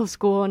gosh. middle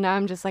school, and now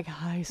I'm just like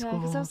high school. Yeah,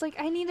 because I was like,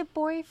 I need a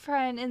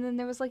boyfriend, and then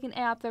there was like an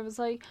app that was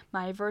like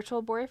my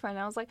virtual boyfriend.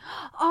 And I was like,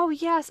 oh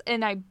yes,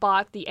 and I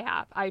bought the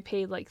app. I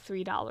paid like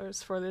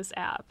 $3 for this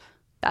app.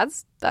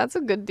 That's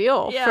a good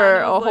deal Yeah, for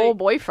and I a was whole like-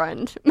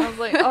 boyfriend. I was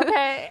like,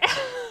 okay.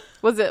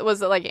 Was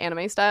it like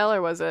anime style,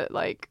 or was it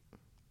like?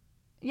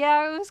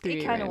 Yeah, it was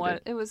Pretty kind of random.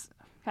 what it was,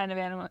 kind of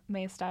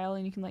anime style,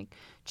 and you can like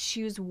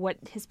choose what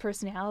his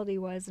personality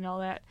was and all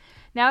that.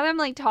 Now that I'm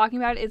like talking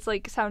about it, it's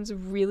like sounds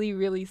really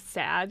really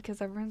sad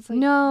because everyone's like,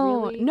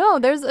 really? No,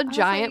 there's a was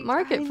giant like,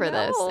 market I for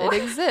this. know.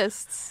 It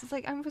exists. It's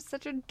like I was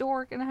such a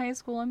dork in high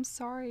school. I'm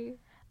sorry.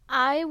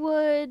 I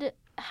would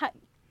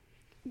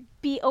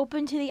be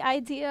open to the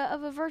idea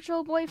of a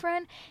virtual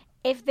boyfriend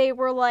if they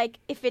were like,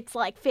 if it's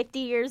like 50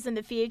 years in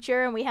the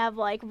future and we have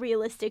like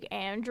realistic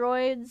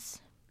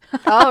androids.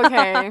 Oh,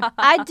 okay.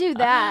 I'd do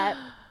that.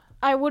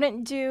 I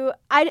wouldn't do.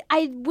 I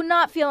would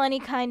not feel any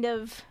kind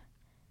of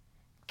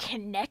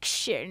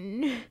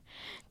connection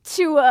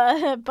to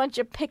a bunch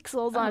of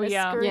pixels on Oh, a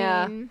yeah. screen.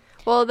 Yeah.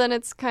 Well, then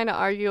it's kind of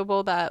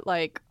arguable that,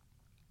 like,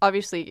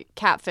 obviously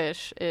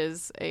catfish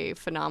is a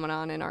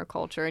phenomenon in our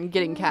culture, and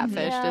getting catfished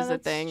Yeah, is a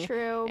that's thing.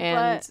 true,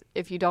 And but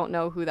if you don't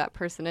know who that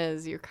person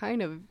is, you're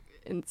kind of.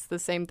 It's the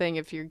same thing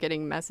if you're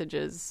getting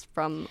messages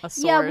from a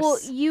source. yeah, well,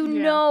 you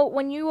Yeah. know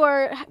when you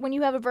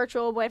have a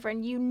virtual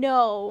boyfriend, you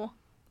know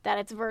that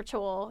it's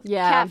virtual.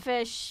 Yeah.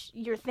 Catfish,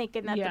 you're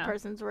thinking that Yeah. the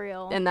person's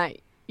real. and that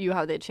you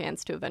have the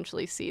chance to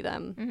eventually see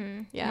them.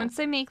 Mm-hmm. Yeah. Once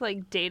they make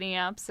like dating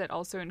apps that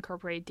also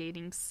incorporate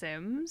dating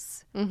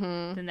sims,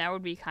 Mm-hmm. then that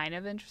would be kind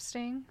of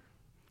interesting.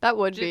 That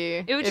would be.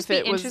 It would just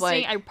if be it was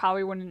interesting. like. I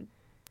probably wouldn't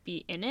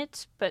be in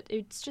it, but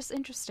it's just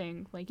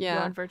interesting. Like you Yeah.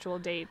 go on virtual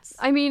dates.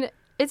 I mean,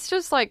 it's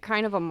just like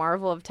kind of a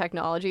marvel of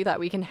technology that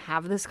we can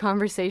have this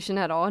conversation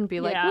at all and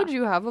be like, Yeah. would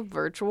you have a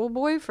virtual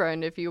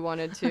boyfriend if you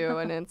wanted to?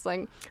 And it's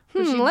like,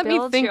 But you let me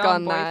build think your own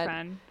on that.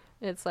 boyfriend.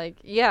 It's like,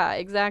 yeah,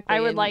 exactly.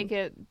 I would And, like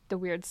it the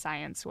weird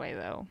science way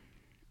though.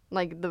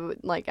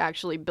 like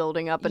actually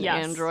building up an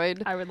Yes,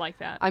 android. I would like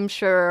that. I'm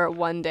sure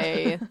one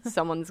day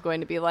someone's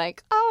going to be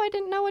like, oh, I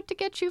didn't know what to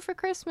get you for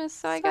Christmas,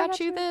 so I got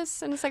you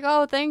this. And it's like,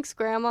 oh, thanks,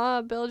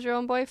 Grandma. Build your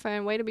own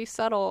boyfriend. Way to be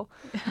subtle.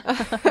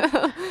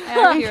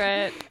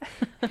 Accurate.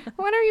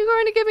 When are you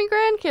going to give me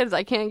grandkids?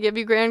 I can't give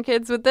you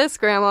grandkids with this,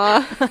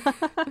 Grandma.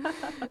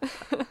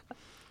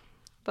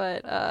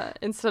 But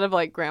instead of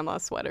like grandma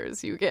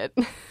sweaters, you get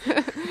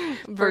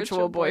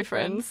virtual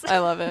boyfriends. I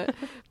love it.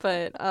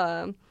 But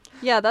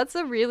yeah, that's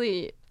a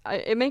really,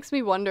 it makes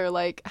me wonder,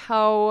 like,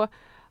 how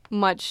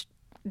much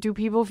do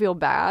people feel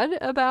bad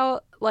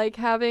about like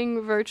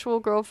having virtual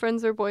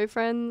girlfriends or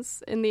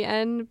boyfriends in the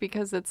end?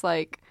 Because it's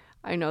like,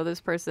 I know this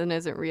person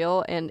isn't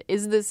real, and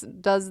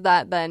does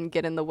that then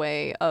get in the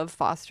way of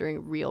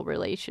fostering real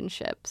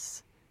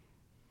relationships?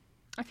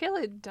 I feel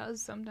it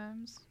does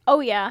sometimes.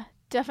 Oh yeah,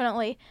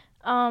 definitely.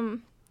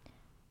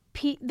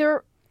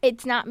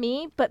 It's not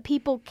me, but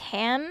people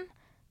can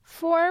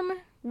form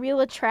real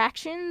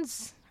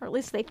attractions, or at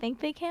least they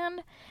think they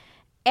can.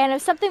 And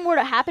if something were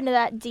to happen to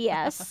that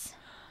DS,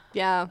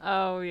 Yeah.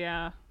 Oh,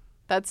 yeah.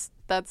 That's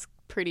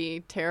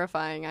pretty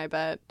terrifying, I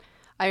bet.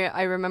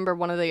 I remember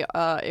one of the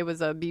it was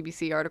a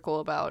BBC article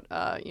about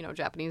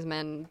Japanese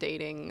men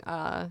dating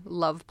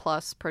Love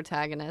Plus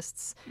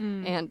protagonists,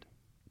 and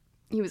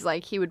he was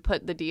like, he would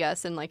put the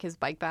DS in like his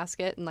bike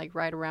basket and like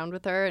ride around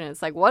with her, and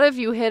it's like, what if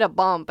you hit a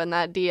bump and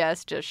that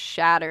DS just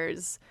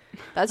shatters?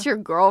 That's your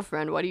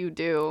girlfriend. What do you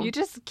do? You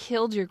just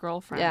killed your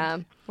girlfriend. Yeah.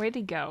 Way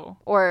to go.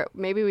 Or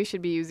maybe we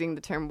should be using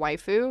the term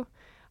waifu.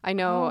 I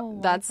know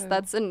that's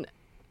an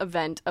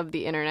event of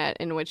the internet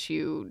in which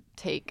you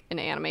take an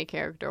anime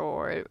character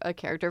or a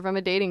character from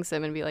a dating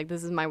sim and be like,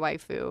 this is my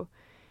waifu.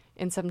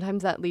 And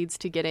sometimes that leads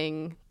to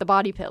getting the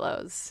body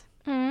pillows.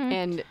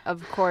 And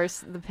of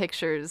course the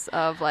pictures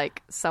of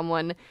like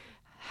someone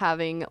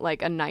having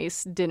like a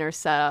nice dinner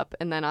setup,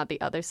 and then on the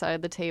other side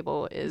of the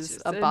table is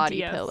just a a body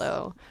DS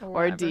pillow or a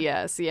whatever.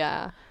 DS.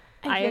 Yeah.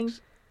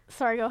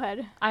 sorry, go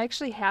ahead. I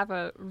actually have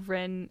a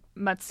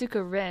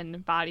Matsuka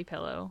Rin body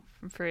pillow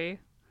for free.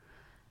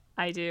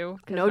 I do.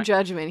 No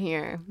judgment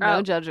here.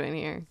 No judgment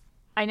here.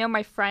 I know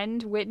my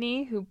friend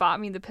Whitney, who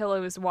bought me the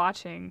pillow, is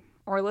watching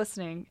or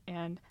listening,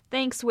 and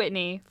thanks,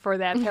 Whitney, for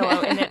that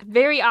pillow. And a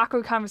very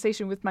awkward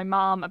conversation with my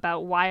mom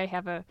about why I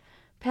have a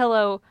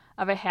pillow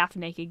of a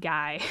half-naked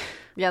guy.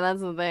 Yeah,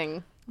 that's the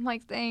thing. I'm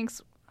like,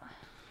 thanks.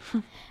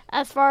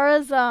 As far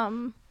as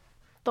the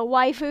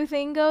waifu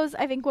thing goes,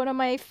 I think one of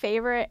my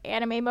favorite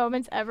anime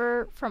moments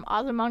ever from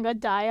Azumanga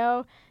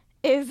Daioh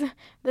is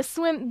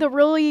the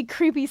really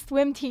creepy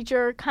swim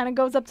teacher kind of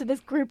goes up to this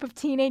group of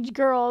teenage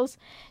girls,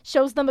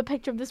 shows them a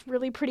picture of this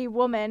really pretty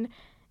woman,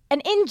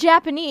 and in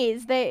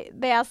Japanese they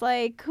ask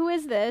like, who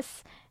is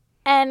this?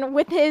 And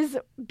with his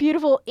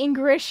beautiful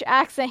English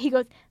accent, he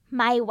goes,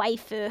 my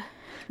waifu.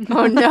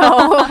 Oh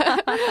no.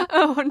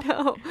 Oh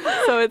no.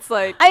 So it's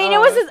like, I mean, it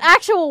was his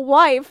actual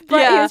wife, but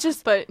yeah,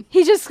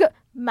 he just go,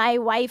 my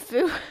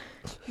waifu.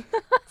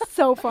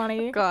 So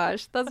funny.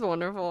 Gosh, that's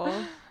wonderful.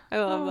 I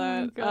love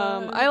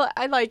that.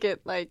 I like it,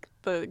 like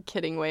the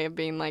kidding way of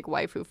being like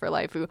waifu for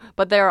laifu.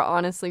 But there are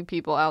honestly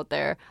people out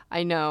there,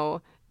 I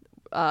know,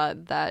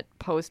 that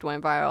post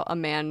went viral. A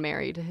man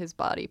married his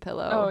body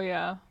pillow. Oh,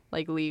 yeah.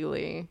 Like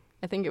legally.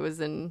 I think it was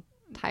in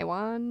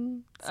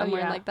Taiwan,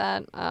 somewhere like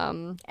that.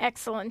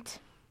 Excellent.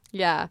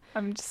 Yeah.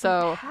 I'm just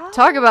So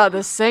talk about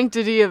the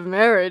sanctity of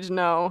marriage.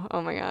 No.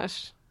 Oh my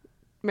gosh.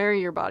 Marry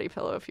your body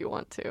pillow if you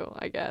want to,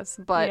 I guess.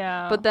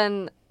 But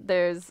then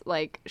there's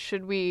like,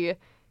 should we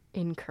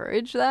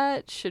encourage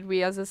that? Should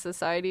we as a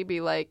society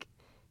be like,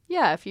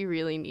 yeah, if you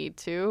really need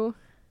to,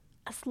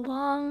 As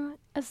long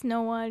as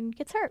no one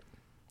gets hurt.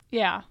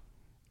 Yeah.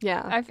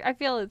 yeah. I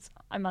feel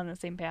I'm on the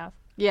same path.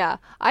 Yeah,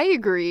 I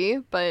agree,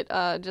 but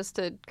just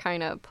to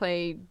kind of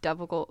play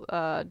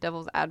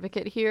devil's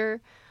advocate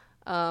here,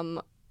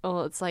 well,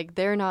 it's like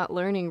they're not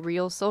learning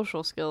real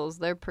social skills.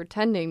 They're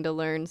pretending to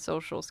learn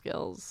social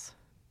skills.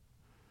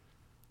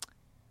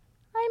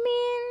 I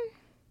mean,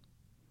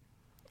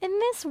 in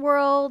this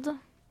world,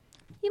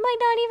 you might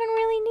not even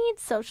really need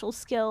social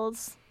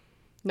skills.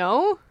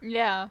 No?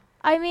 Yeah.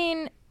 I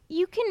mean,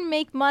 you can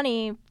make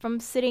money from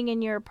sitting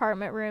in your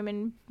apartment room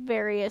in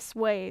various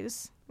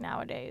ways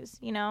nowadays,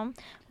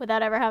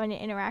 without ever having to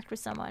interact with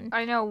someone.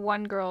 I know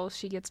one girl,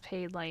 she gets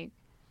paid like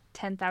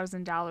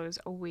 $10,000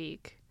 a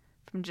week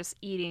from just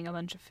eating a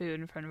bunch of food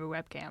in front of a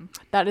webcam.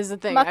 That is the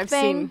thing.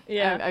 Mukbang?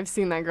 I've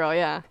seen that girl,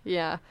 yeah.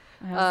 Yeah.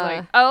 I was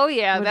like, oh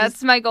yeah,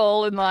 that's my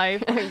goal in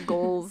life.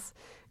 Goals.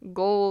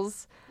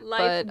 Life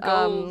But,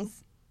 goals.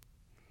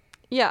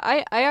 Yeah,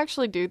 I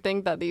actually do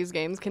think that these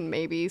games can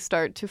maybe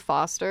start to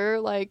foster,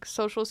 like,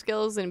 social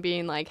skills and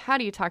being like, how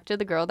do you talk to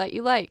the girl that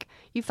you like?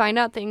 You find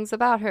out things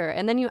about her,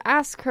 and then you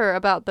ask her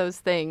about those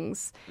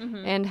things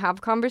and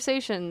have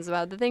conversations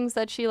about the things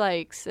that she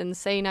likes and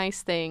say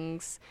nice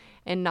things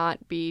and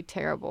not be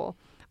terrible.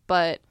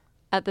 But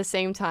at the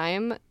same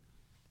time,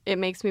 it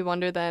makes me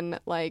wonder then,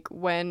 like,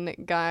 when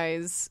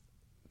guys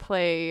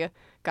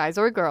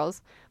or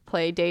girls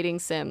play dating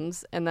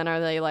sims, and then are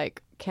they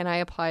like, can I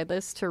apply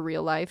this to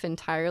real life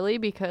entirely?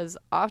 Because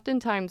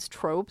oftentimes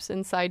tropes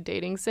inside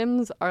dating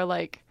sims are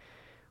like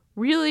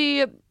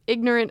really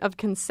ignorant of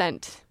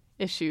consent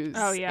issues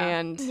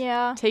and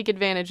take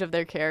advantage of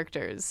their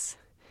characters.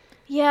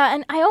 Yeah,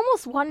 and I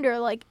almost wonder,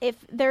 like,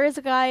 if there is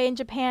a guy in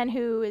Japan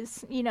who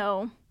is,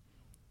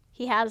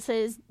 he has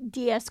his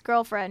DS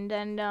girlfriend,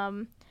 and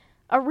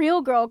a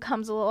real girl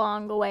comes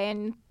along the way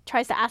and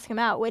tries to ask him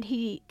out, would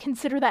he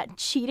consider that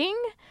cheating?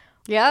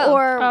 Yeah.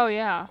 Or Oh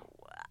yeah.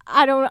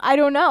 I don't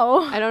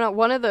know. I don't know.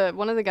 One of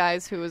the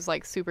guys who was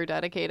like super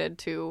dedicated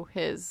to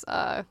his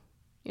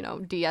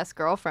DS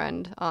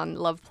girlfriend on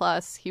Love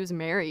Plus, he was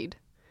married.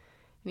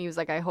 And he was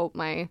like, I hope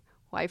my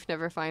wife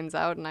never finds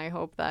out, and I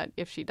hope that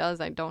if she does,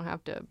 I don't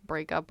have to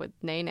break up with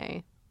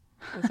Nene.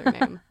 Is her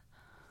name.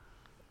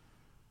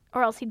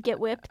 Or else he'd get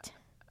whipped.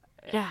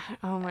 Yeah.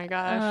 Oh my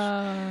gosh.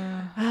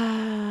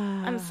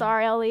 I'm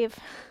sorry, I'll leave.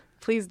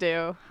 Please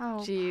do. Oh,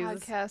 Jeez.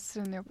 podcasts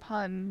and their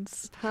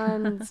puns.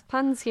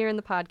 Puns here in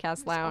the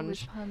podcast There's always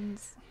lounge.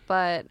 puns.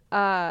 But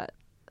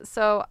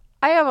so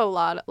I have a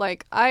lot.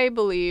 Like, I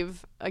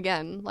believe,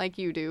 again, like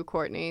you do,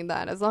 Courtney,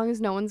 that as long as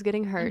no one's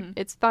getting hurt,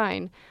 it's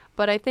fine.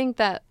 But I think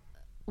that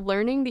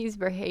learning these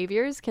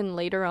behaviors can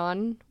later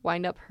on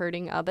wind up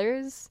hurting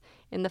others,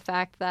 in the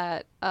fact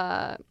that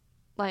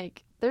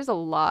there's a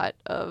lot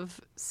of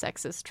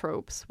sexist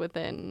tropes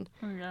within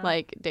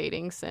like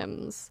dating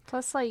sims.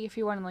 Plus, like, if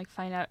you want to like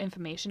find out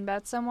information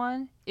about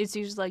someone, it's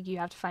usually like you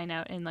have to find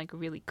out in like a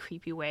really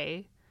creepy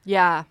way.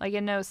 Yeah. Like, I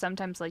know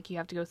sometimes like you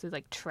have to go through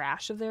like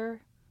trash of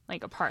their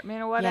like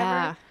apartment or whatever.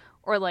 Yeah.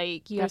 Or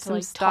like you There's have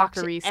to some like talk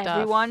to stalkery stuff.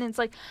 everyone. And it's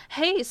like,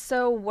 hey,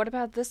 so what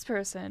about this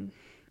person?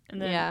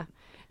 And then Yeah.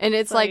 And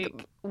it's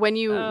like when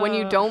you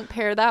ugh. don't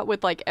pair that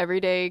with like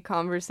everyday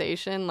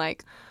conversation,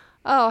 like,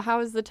 oh, how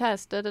was the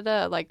test? Da da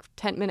da. Like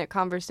 10-minute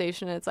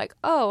conversation. And it's like,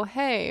 oh,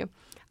 hey,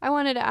 I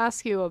wanted to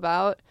ask you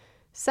about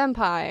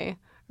senpai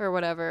or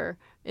whatever,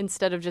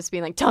 instead of just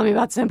being like, tell me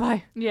about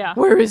senpai. Yeah.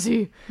 Where is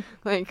he?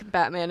 Like,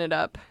 Batman it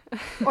up.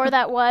 Or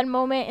that one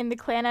moment in the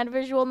Clannad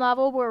visual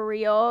novel where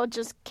Rio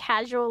just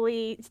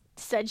casually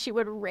said she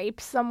would rape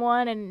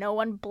someone and no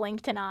one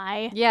blinked an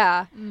eye.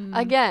 Yeah.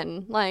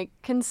 Again, like,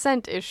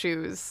 consent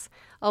issues.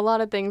 A lot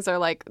of things are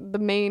like the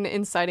main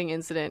inciting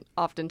incident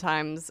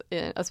oftentimes,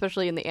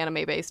 especially in the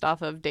anime based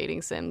off of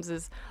dating sims,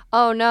 is,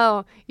 oh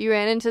no, you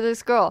ran into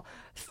this girl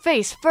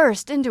face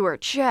first into her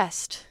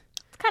chest.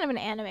 It's kind of an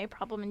anime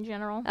problem in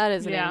general. That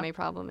is an Yeah. anime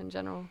problem in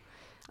general.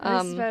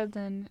 This is better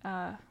than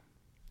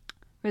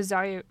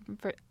Rosario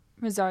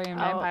and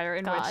Vampire,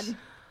 in God. which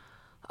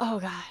Oh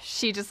gosh.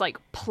 she just like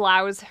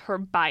plows her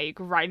bike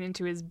right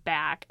into his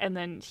back, and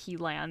then he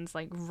lands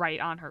like right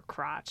on her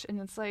crotch,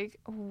 and it's like,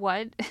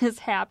 what is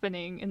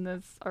happening in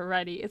this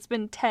already? It's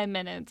been 10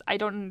 minutes. I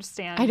don't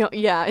understand.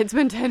 Yeah, it's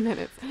been 10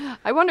 minutes.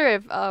 I wonder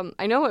if,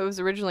 I know it was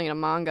originally in a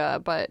manga,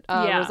 but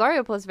Yeah.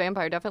 Rosario plus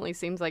Vampire definitely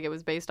seems like it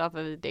was based off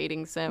of a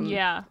dating sim.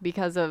 Yeah.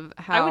 Because of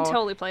how I would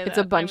totally play that. it's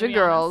a bunch I'm of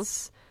gonna be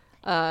girls,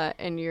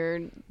 and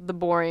you're the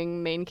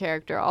boring main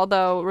character.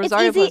 Although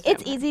Rosario It's easy. plus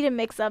It's easy to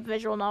mix up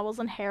visual novels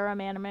and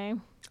harem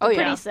anime. Oh, They're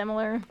yeah. pretty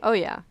similar. Oh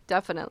yeah,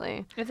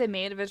 definitely. If they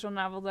made a visual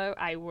novel, though,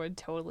 I would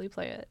totally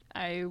play it.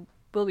 I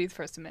will be the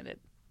first to admit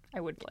it. I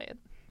would play it.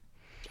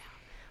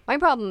 My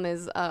problem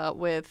is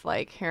with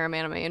like harem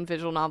anime and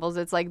visual novels.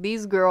 It's like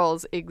these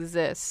girls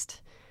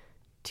exist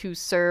to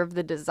serve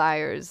the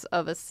desires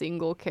of a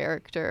single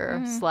character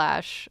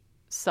slash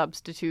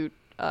substitute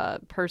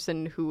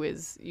person who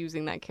is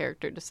using that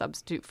character to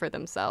substitute for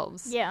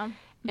themselves. Yeah.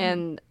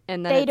 And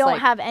then They it's don't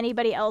like, have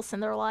anybody else in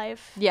their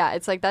life. yeah,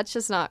 it's like that's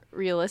just not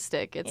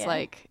realistic. It's Yeah.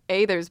 like,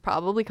 A, there's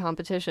probably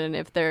competition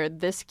if they're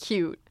this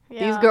cute. These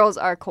Yeah. girls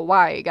are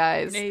kawaii,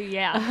 guys.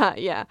 Yeah.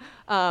 Yeah.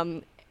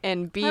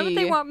 And B, Why would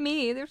they want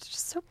me? They're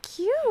just so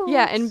cute.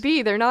 yeah, and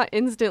B, they're not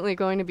instantly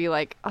going to be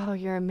like, oh,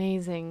 you're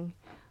amazing.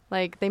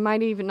 Like, they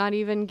might even not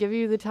even give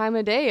you the time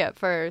of day at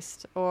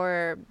first.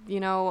 Or, you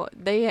know,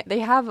 they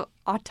have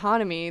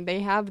autonomy. They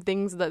have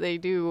things that they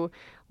do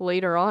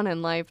later on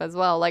in life as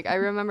well. Like, I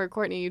remember,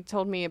 Courtney, you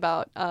told me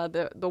about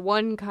the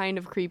one kind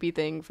of creepy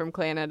thing from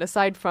Clannad,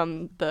 aside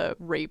from the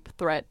rape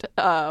threat,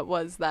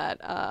 was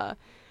that,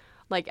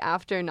 like,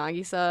 after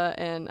Nagisa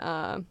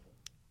and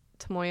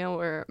Tomoya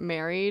were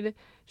married,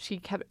 she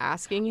kept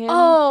asking him.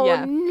 Oh,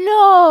 yeah.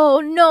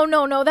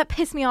 no. That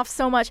pissed me off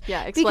so much.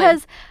 Yeah, explain.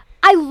 Because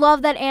I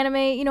love that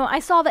anime. You know, I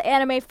saw the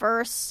anime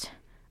first.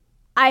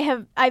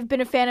 I've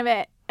been a fan of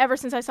it ever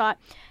since I saw it.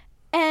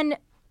 And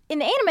in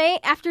the anime,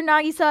 after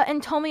Nagisa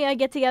and Tomoya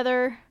get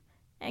together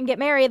and get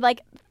married,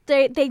 like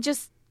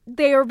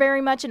they are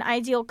very much an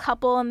ideal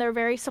couple, and they're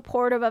very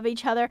supportive of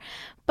each other.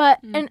 But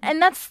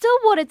and that's still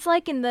what it's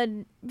like in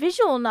the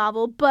visual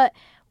novel, but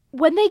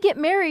when they get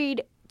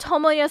married,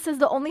 Tomoya says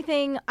the only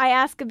thing I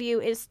ask of you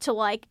is to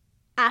like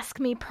ask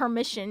me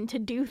permission to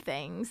do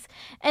things.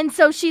 And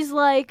so she's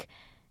like,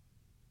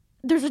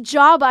 there's a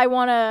job I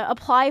want to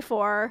apply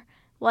for.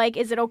 Like,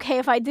 is it okay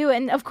if I do it?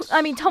 And of course,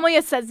 I mean,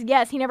 Tomoya says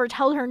yes. He never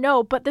tells her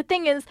no. But the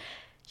thing is,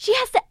 she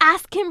has to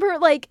ask him for,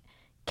 like,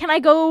 can I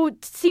go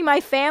see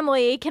my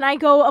family? Can I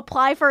go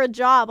apply for a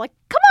job? Like,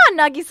 come on,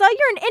 Nagisa,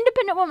 you're an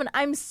independent woman.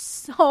 I'm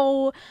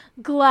so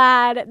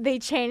glad they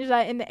changed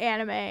that in the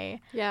anime.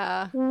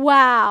 Yeah.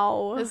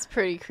 Wow. It's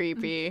pretty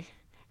creepy.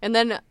 And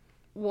then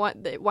what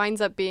it winds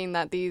up being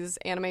that these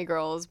anime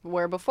girls,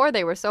 where before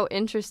they were so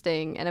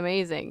interesting and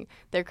amazing,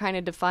 they're kind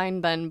of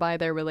defined then by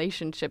their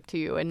relationship to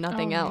you and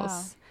nothing Oh, yeah.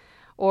 else.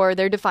 Or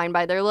they're defined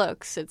by their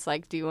looks. It's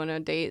like, do you want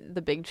to date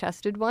the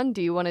big-chested one?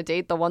 Do you want to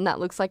date the one that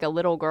looks like a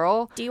little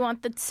girl? Do you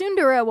want the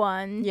tsundere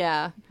one?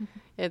 Yeah.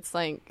 It's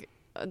like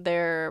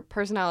their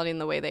personality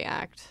and the way they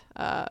act.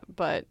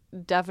 But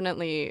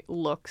definitely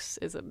looks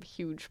is a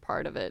huge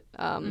part of it.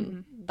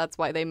 That's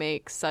why they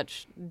make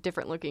such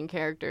different-looking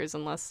characters,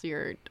 unless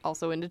you're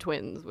also into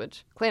twins,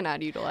 which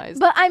Clannad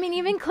utilized. But, I mean,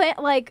 even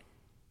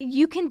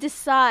you can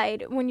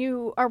decide when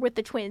you are with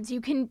the twins.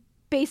 You can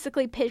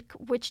basically pick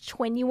which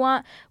twin you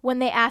want when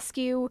they ask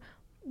you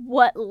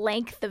what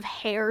length of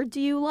hair do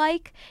you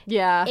like.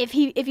 Yeah. If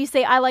you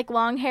say I like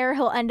long hair,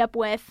 he'll end up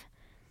with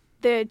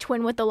the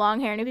twin with the long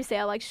hair, and if you say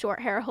I like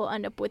short hair, he'll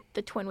end up with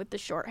the twin with the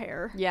short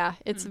hair. Yeah,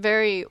 it's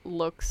very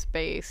looks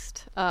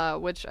based,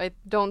 which I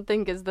don't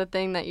think is the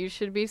thing that you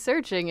should be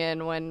searching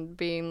in when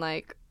being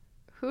like,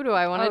 who do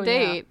I want to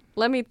date? Yeah.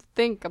 Let me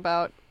think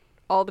about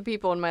all the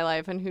people in my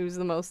life and who's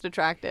the most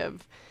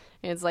attractive.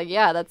 And it's like,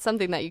 yeah, that's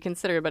something that you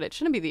consider, but it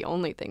shouldn't be the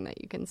only thing that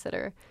you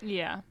consider.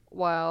 Yeah.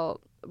 While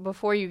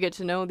before you get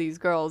to know these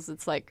girls,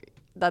 it's like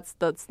that's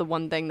the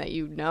one thing that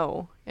you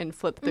know and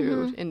flip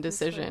through in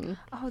decision.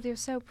 Like, oh, they're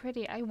so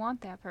pretty. I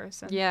want that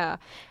person. Yeah.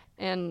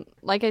 And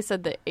like I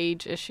said, the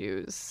age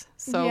issues.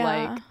 So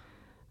like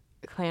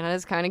Clannad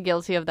is kind of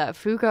guilty of that.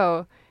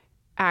 Fuko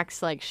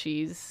acts like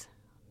she's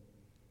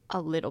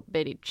a little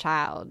bitty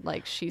child.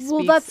 Like she speaks.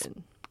 Well, that's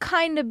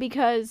kind of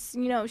because,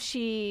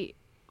 she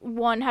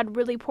had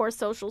really poor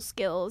social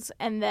skills,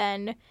 and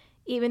then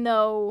even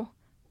though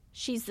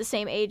she's the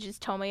same age as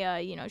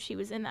Tomoya, she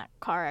was in that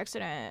car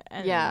accident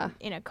and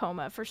in a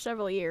coma for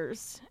several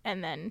years,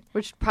 and then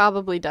which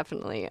probably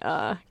definitely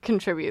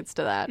contributes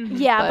to that.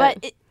 Yeah,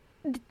 but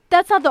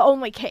that's not the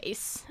only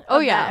case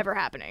of that ever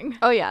happening.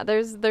 Oh yeah,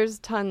 there's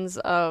tons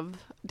of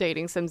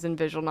dating sims and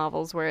visual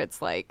novels where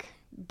it's like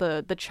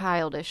the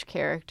childish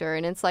character,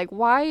 and it's like,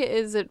 why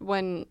is it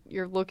when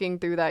you're looking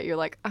through that you're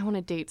like, I want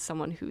to date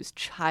someone who's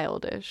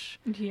childish?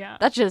 Yeah,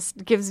 that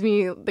just gives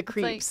me the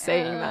creeps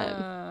saying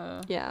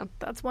that. Yeah,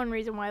 that's one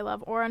reason why I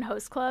love Ouran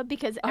Host Club,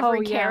 because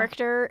every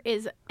character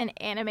is an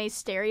anime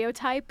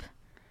stereotype.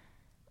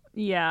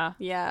 Yeah,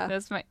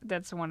 that's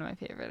one of my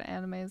favorite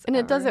animes, and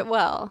ever. It does it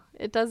well.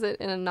 It does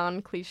it in a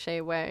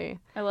non-cliche way.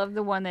 I love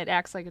the one that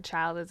acts like a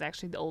child is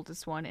actually the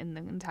oldest one in the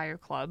entire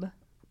club.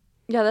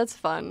 Yeah, that's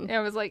fun. And I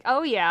was like,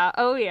 oh yeah.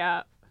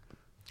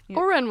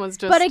 Ouran was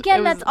just... But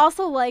again, that's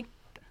also like...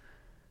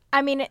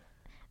 I mean,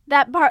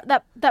 that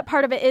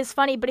part of it is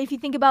funny, but if you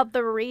think about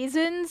the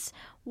reasons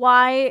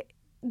why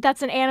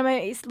that's an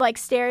anime, like,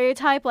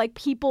 stereotype, like,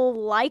 people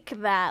like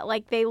that.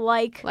 Like, they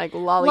like... Like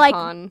Lolicon.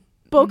 Like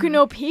Boku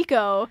no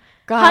Pico.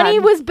 God. Honey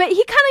was... he kind of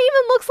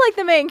even looks like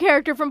the main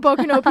character from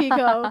Boku no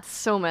Pico.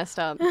 So messed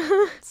up.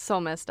 So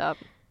messed up.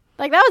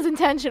 Like, that was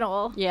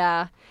intentional.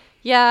 Yeah.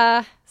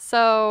 Yeah,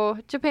 so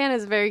Japan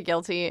is very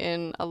guilty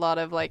in a lot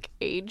of, like,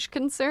 age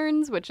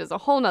concerns, which is a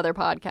whole nother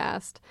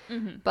podcast.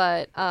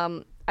 But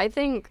I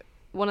think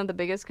one of the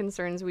biggest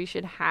concerns we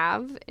should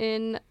have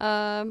in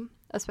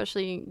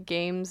especially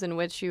games in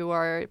which you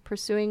are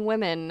pursuing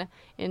women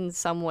in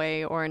some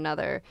way or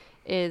another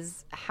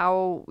is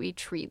how we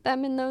treat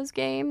them in those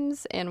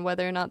games and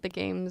whether or not the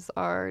games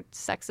are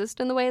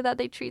sexist in the way that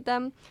they treat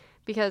them.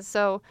 Because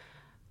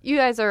you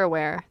guys are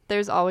aware,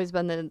 there's always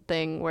been the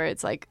thing where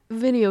it's like,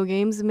 video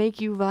games make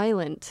you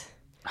violent.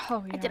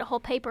 Oh, yeah. I did a whole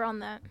paper on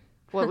that.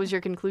 What was your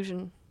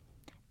conclusion?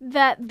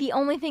 That the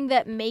only thing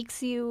that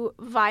makes you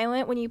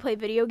violent when you play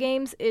video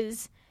games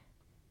is,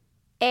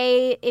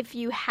 A, if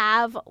you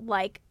have,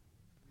 like,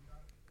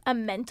 a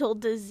mental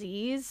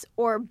disease,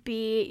 or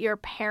B, your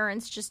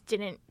parents just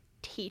didn't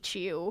teach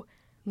you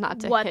not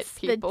to what's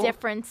hit people. The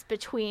difference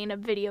between a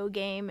video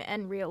game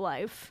and real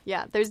life.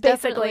 Yeah, there's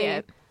basically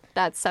definitely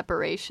that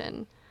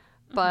separation.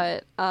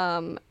 But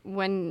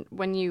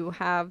when you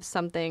have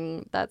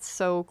something that's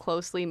so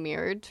closely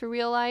mirrored to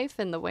real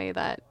life in the way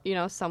that,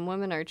 some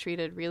women are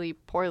treated really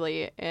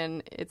poorly,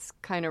 and it's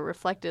kind of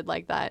reflected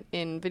like that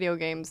in video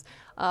games.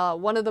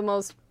 One of the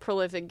most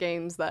prolific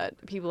games that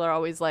people are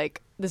always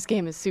like, this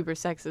game is super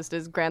sexist,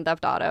 is Grand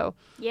Theft Auto.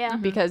 Yeah.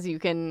 Because you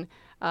can,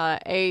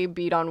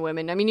 beat on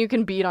women. I mean, you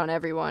can beat on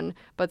everyone,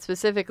 but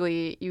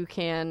specifically you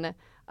can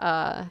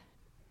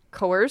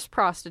coerce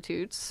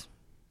prostitutes,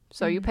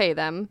 so you pay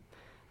them.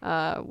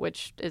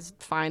 Which is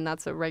fine.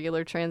 That's a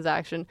regular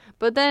transaction.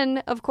 But then,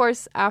 of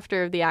course,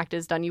 after the act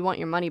is done, you want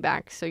your money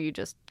back. So you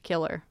just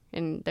kill her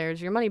and there's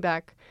your money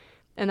back.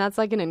 And that's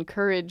like an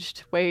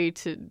encouraged way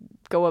to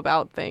go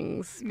about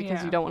things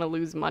because you don't want to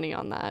lose money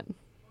on that.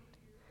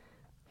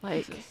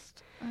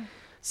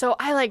 So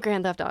I like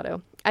Grand Theft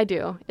Auto. I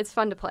do. It's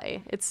fun to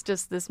play. It's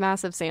just this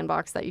massive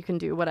sandbox that you can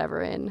do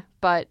whatever in.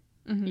 But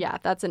yeah,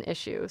 that's an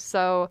issue.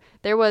 So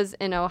there was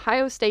an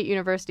Ohio State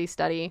University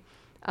study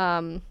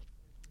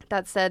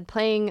that said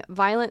playing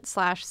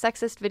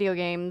violent/sexist video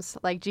games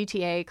like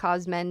GTA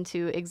caused men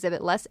to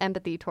exhibit less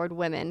empathy toward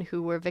women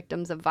who were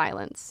victims of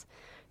violence.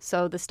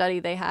 So the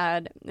study they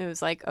had, it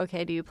was like,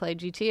 okay, do you play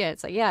GTA?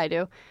 It's like, yeah, I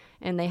do.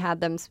 and they had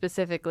them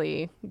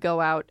specifically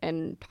go out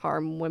and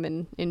harm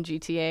women in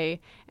GTA,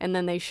 and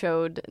then they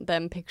showed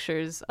them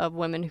pictures of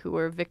women who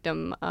were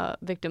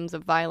victims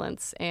of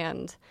violence,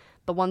 and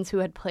the ones who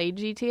had played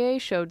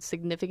GTA showed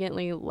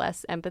significantly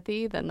less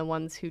empathy than the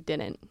ones who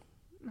didn't.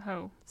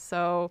 Oh.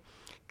 So,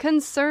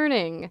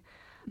 concerning.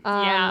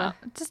 Yeah.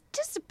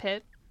 Just a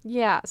bit.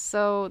 Yeah,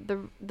 so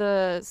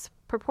the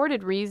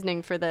purported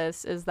reasoning for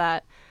this is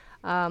that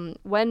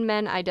when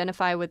men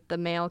identify with the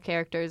male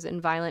characters in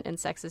violent and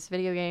sexist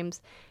video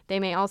games, they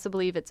may also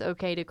believe it's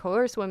okay to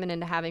coerce women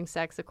into having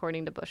sex,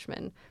 according to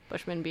Bushman.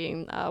 Bushman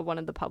being one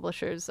of the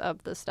publishers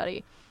of the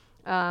study.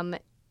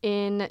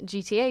 In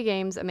GTA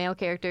games, a male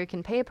character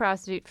can pay a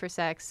prostitute for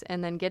sex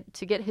and then get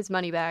his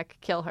money back,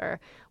 kill her.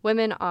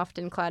 Women,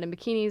 often clad in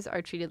bikinis,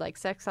 are treated like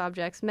sex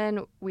objects.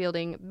 Men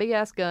wielding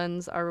big-ass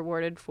guns are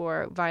rewarded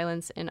for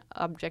violence and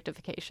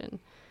objectification.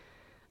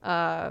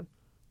 Yeah.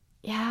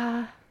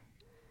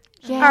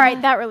 All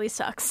right, that really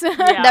sucks. Yeah.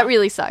 That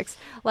really sucks.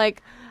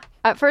 Like,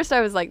 at first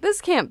I was like, this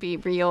can't be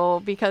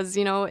real because,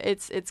 you know,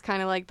 it's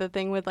kind of like the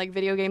thing with, like,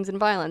 video games and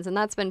violence, and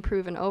that's been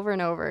proven over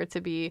and over to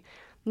be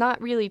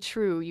not really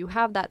true. You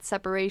have that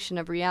separation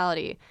of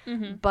reality,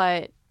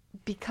 but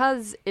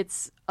because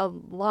it's a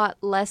lot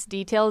less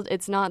detailed,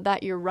 it's not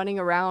that you're running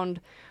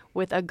around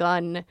with a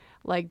gun,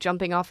 like,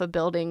 jumping off of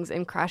buildings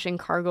and crashing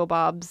cargo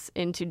bobs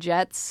into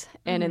jets,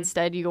 and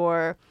instead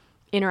you're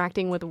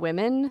interacting with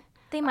women.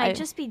 They might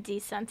just be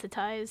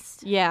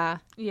desensitized. Yeah.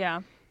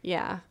 Yeah.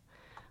 Yeah.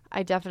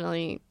 I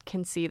definitely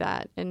can see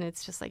that. And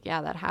it's just like,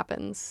 yeah, that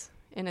happens.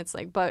 And it's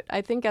like, but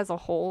I think as a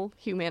whole,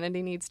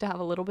 humanity needs to have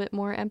a little bit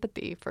more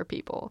empathy for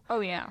people. Oh,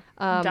 yeah.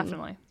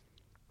 Definitely.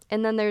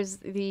 And then there's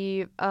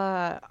the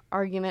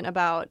argument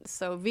about,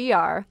 so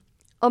VR,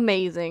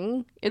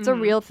 amazing. It's a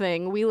real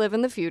thing. We live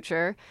in the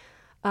future.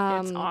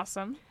 It's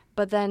awesome.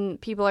 But then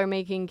people are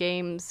making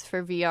games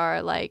for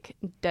VR like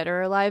Dead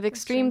or Alive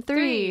Extreme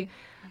 3.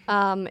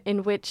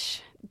 In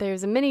which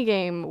there's a mini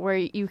game where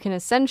you can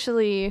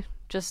essentially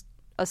just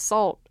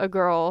assault a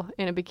girl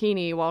in a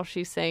bikini while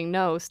she's saying,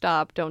 no,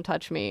 stop, don't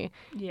touch me.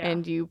 Yeah.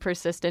 And you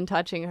persist in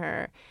touching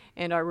her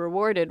and are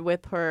rewarded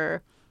with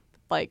her,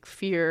 like,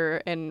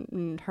 fear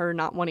and her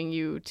not wanting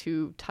you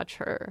to touch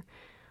her,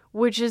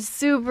 which is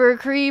super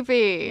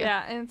creepy.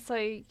 Yeah, and it's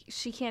like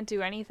she can't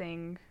do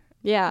anything.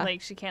 Yeah.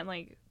 Like, she can't,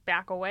 like,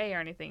 back away or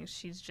anything.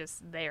 She's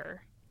just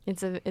there.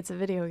 It's a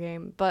video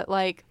game. But,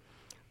 like,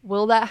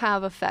 will that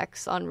have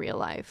effects on real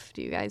life,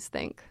 do you guys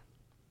think?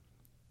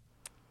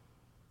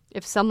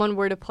 If someone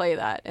were to play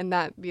that and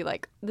that be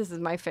like, this is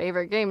my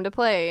favorite game to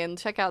play and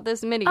check out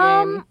this mini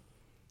game.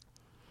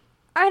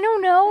 I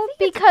don't know,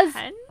 because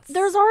depends.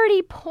 there's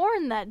already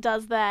porn that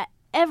does that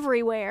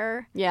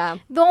everywhere. Yeah.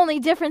 The only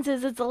difference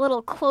is it's a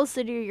little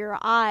closer to your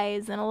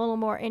eyes and a little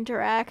more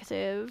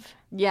interactive.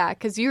 Yeah,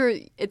 because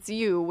it's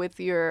you with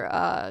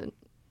your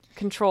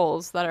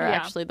controls that are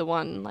actually the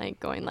one, like,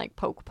 going, like,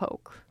 poke,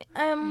 poke.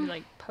 You,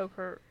 like,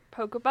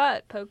 poke a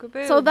butt, poke a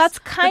boob. So that's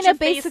kind of in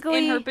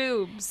basically her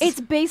boobs.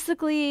 It's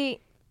basically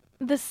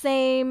the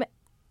same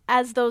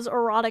as those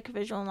erotic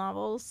visual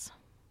novels,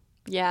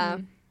 Yeah.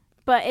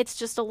 but it's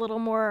just a little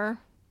more.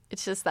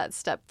 It's just that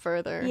step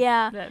further.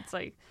 Yeah, That's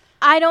like,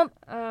 I don't.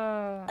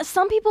 uh,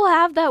 Some people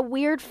have that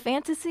weird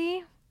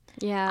fantasy.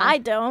 Yeah. I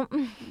don't.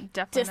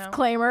 definitely no.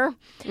 Disclaimer.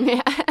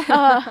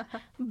 Yeah.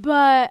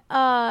 But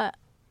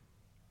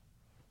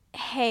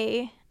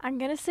hey, I'm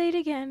gonna say it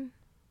again.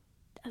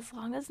 As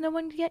long as no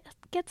one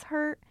gets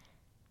hurt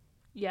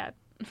Yeah.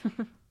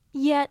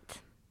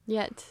 yet.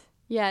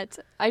 Yet.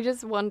 I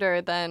just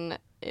wonder then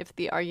if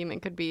the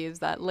argument could be is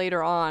that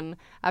later on,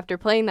 after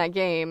playing that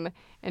game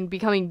and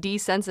becoming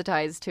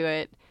desensitized to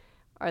it,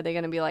 are they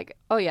going to be like,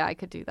 oh yeah, I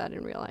could do that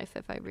in real life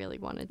if I really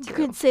wanted to? You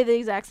could say the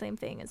exact same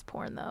thing as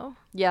porn, though.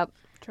 Yep,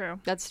 True.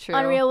 that's true.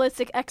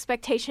 Unrealistic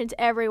expectations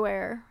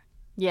everywhere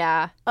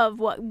Yeah. of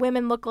what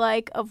women look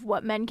like, of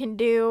what men can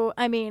do.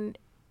 I mean,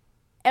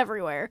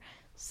 everywhere.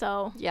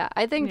 So, Yeah,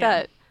 I think Yeah.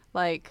 that,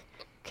 like,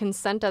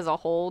 consent as a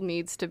whole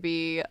needs to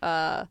be,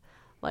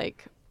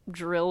 like,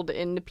 drilled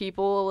into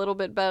people a little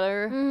bit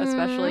better,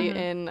 especially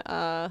in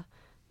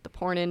the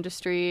porn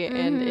industry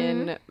and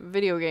in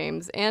video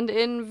games and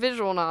in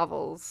visual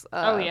novels.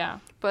 Oh, yeah.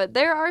 But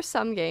there are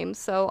some games,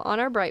 so on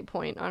our bright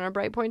point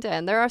to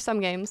end, there are some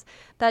games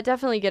that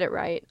definitely get it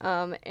right.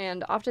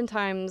 And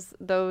oftentimes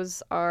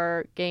those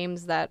are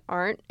games that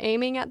aren't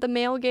aiming at the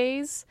male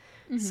gaze.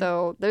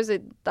 So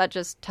that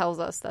just tells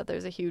us that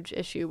there's a huge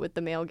issue with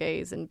the male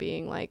gaze and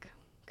being, like,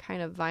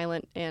 kind of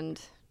violent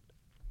and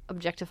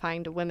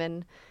objectifying to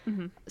women.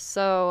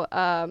 So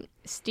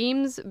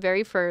Steam's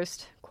very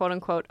first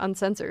quote-unquote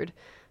uncensored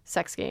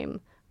sex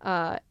game,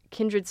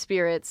 Kindred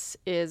Spirits,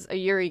 is a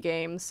Yuri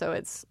game, so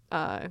it's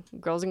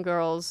girls and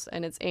girls,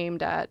 and it's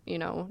aimed at, you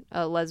know,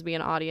 a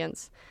lesbian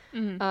audience.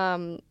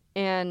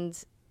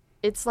 And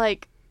it's,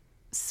 like,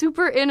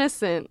 super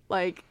innocent.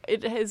 Like,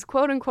 it is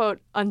quote-unquote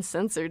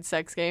uncensored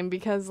sex game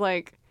because,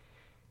 like,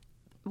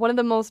 one of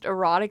the most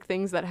erotic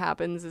things that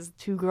happens is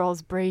two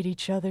girls braid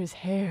each other's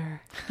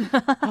hair.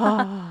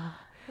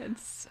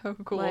 It's so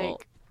cool.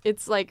 Like,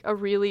 it's like a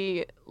really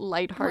Was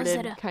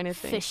lighthearted it a kind of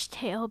thing.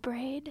 fishtail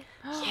braid?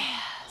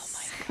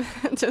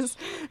 Just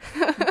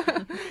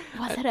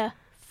Was it a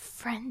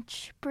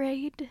French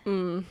braid?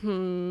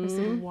 mm-hmm. Is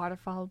it a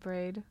waterfall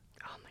braid?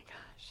 Oh my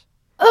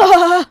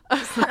gosh.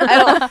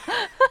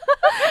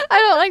 I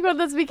don't like what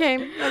this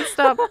became. Let's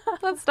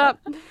stop.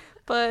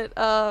 But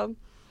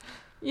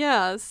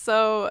yeah,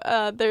 so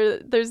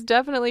there's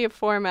definitely a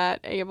format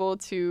able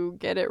to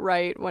get it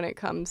right when it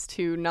comes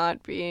to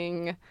not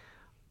being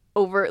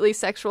overtly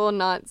sexual,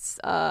 not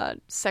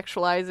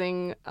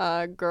sexualizing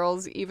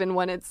girls, even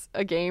when it's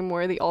a game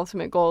where the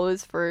ultimate goal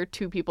is for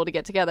two people to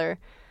get together.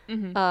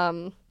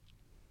 Mm-hmm.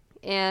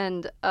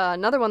 And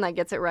another one that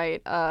gets it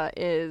right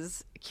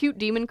is Cute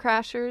Demon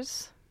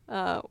Crashers,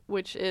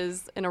 which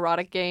is an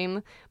erotic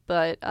game,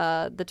 but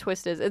the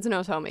twist is it's an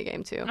Otome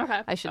game too.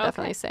 Okay. I should Okay.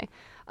 definitely say.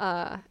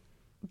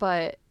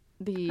 But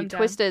the I'm down.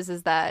 twist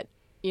is that,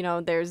 you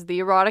know, there's the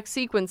erotic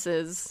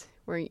sequences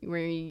where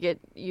you get,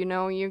 you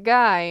know, your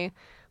guy,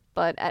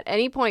 but at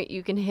any point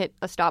you can hit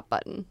a stop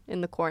button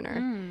in the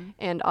corner.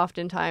 And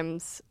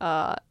oftentimes,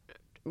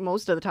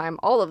 most of the time,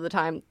 all of the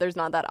time, there's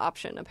not that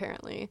option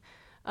apparently,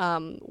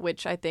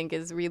 which I think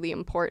is really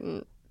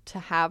important to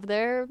have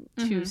there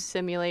to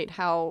simulate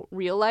how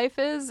real life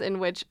is, in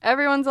which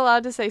everyone's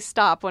allowed to say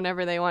stop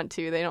whenever they want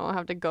to. They don't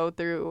have to go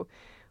through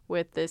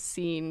with this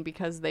scene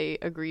because they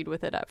agreed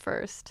with it at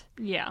first.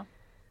 Yeah.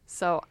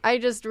 So I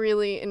just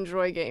really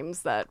enjoy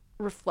games that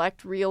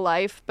reflect real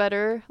life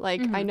better.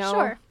 Like, I know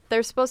Sure.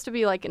 they're supposed to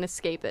be like an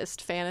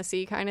escapist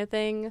fantasy kind of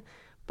thing,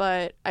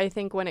 but I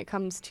think when it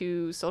comes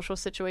to social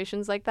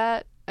situations like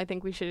that, I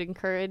think we should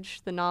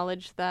encourage the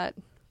knowledge that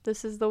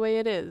this is the way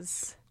it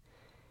is.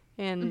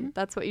 And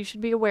that's what you should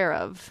be aware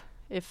of.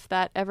 If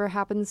that ever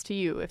happens to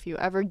you, if you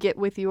ever get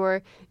with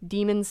your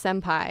demon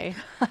senpai,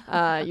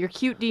 your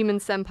cute demon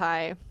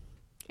senpai,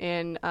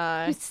 and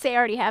You say I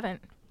already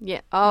haven't.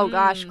 yeah. Oh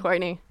gosh,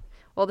 Courtney.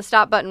 Well, the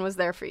stop button was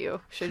there for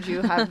you, should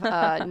you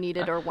have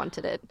needed or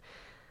wanted it.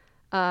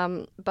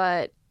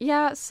 But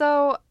yeah,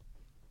 so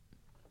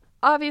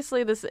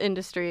obviously this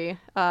industry,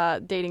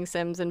 dating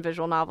sims and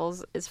visual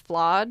novels, is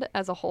flawed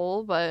as a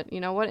whole. But you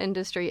know what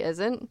industry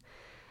isn't?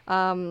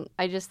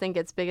 I just think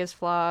its biggest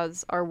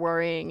flaws are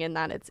worrying in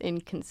that it's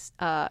in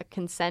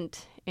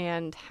consent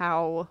and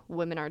how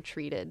women are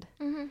treated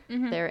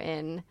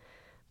therein.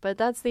 But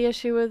that's the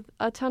issue with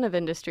a ton of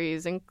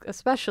industries, and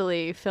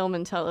especially film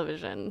and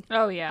television.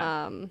 Oh,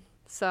 yeah.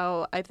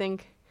 So I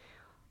think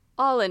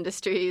all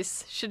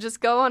industries should just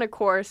go on a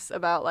course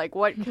about like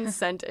what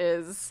consent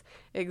is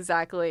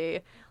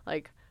exactly,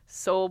 like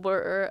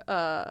sober,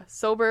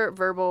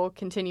 verbal,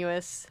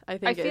 continuous. I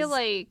think I feel is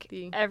like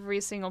the-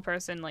 every single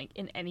person, like,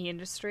 in any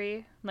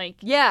industry, like,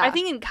 Yeah. I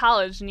think in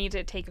college need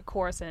to take a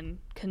course in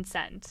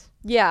consent.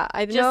 Yeah,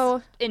 I Just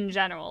know. in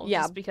general.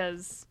 Yeah. Just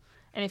because,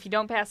 and if you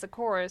don't pass the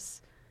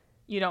course,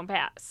 you don't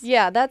pass.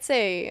 Yeah, that's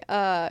a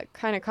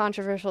kind of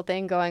controversial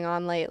thing going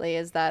on lately,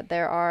 is that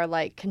there are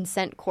like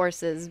consent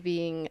courses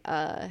being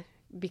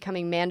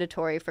becoming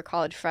mandatory for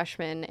college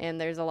freshmen,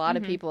 and there's a lot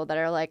of people that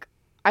are like,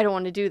 I don't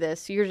want to do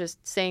this. You're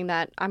just saying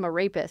that I'm a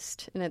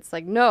rapist. And it's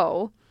like,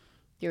 no,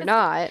 you're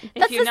not. If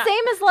That's you're the not-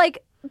 same as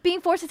like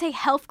being forced to take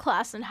health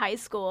class in high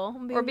school.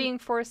 Or being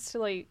forced to,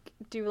 like,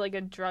 do, like,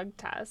 a drug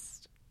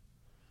test.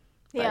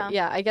 But,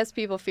 yeah, I guess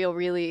people feel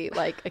really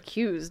like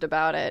accused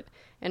about it.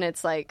 And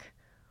it's like,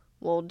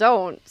 well,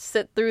 don't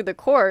sit through the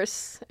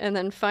course and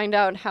then find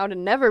out how to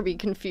never be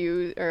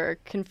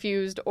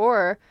confused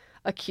or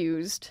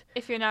accused.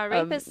 If you're not a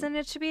rapist, then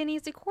it should be an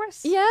easy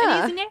course.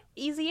 Yeah. An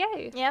easy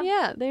A. Yeah.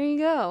 Yeah, there you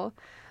go.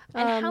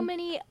 And how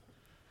many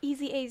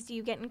easy A's do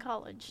you get in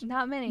college?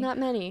 Not many. Not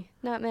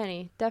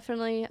many.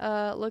 Definitely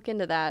look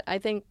into that. I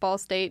think Ball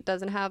State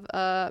doesn't have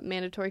a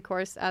mandatory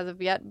course as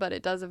of yet, but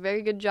it does a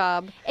very good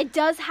job. It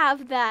does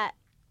have that.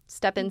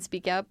 Step in,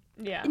 speak up.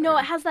 Yeah. No,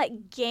 it has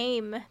that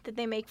game that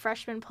they make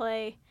freshmen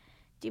play.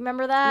 Do you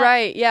remember that?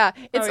 Right, yeah.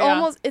 It's yeah.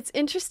 almost, it's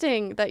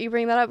interesting that you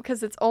bring that up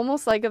because it's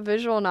almost like a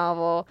visual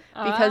novel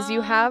because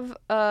you have,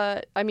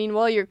 I mean,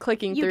 while you're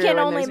clicking You through can and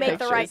only there's make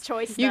the right pictures,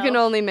 choice. You can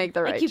though. only make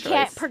the right Like you choice.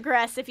 can't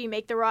progress if you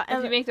make the wrong.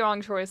 If you make the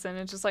wrong choice, then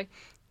it's just like,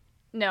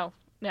 no,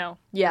 you're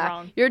Yeah,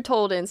 wrong. you're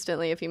told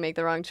instantly if you make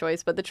the wrong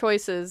choice, but the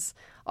choices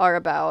are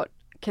about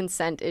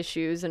consent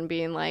issues and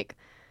being like,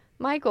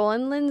 Michael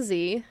and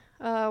Lindsay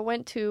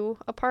went to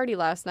a party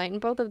last night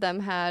and both of them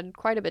had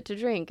quite a bit to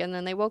drink and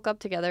then they woke up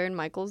together in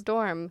Michael's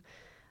dorm.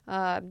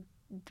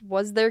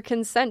 Was there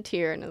consent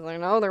here? And it's like,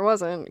 no, there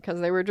wasn't because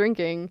they were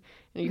drinking.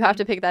 And you have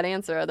to pick that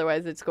answer,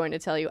 otherwise it's going to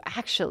tell you,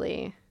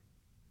 actually,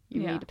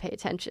 you Yeah. need to pay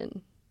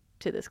attention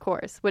to this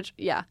course, which,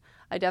 yeah,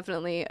 I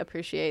definitely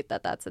appreciate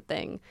that that's a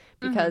thing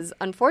because,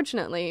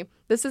 unfortunately,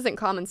 this isn't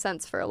common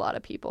sense for a lot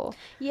of people.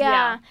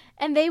 Yeah.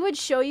 And they would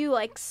show you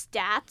like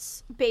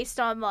stats based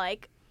on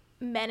like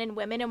men and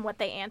women and what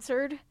they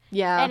answered.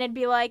 Yeah. And it'd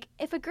be like,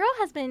 if a girl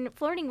has been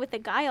flirting with a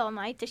guy all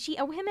night, does she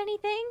owe him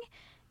anything?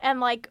 And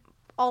like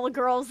all the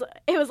girls,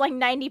 it was like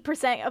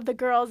 90% of the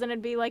girls, and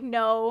it'd be like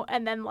no,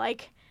 and then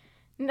like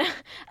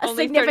a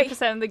Only significant.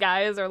 30% of the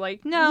guys are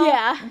like, no.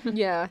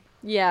 Yeah.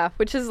 Yeah,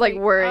 which is like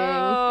worrying in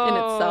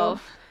oh.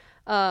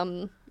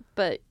 itself.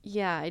 But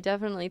yeah, I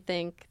definitely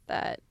think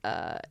that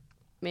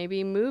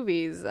maybe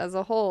movies as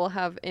a whole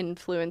have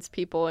influenced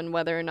people in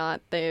whether or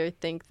not they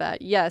think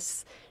that,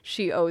 yes,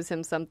 she owes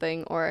him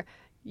something, or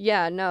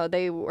yeah, no,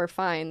 they were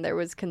fine. There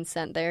was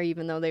consent there,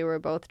 even though they were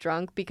both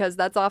drunk, because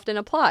that's often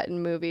a plot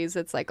in movies.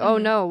 It's like, oh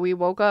no, we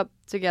woke up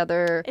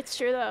together. It's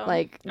true, though.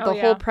 Like Oh, the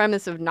yeah. whole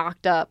premise of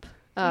Knocked Up.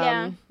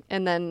 Yeah.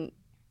 And then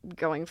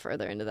going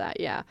further into that,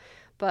 yeah.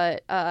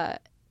 But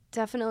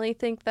definitely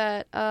think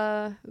that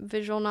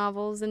visual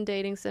novels and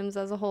dating sims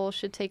as a whole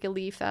should take a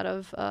leaf out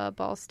of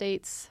Ball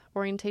State's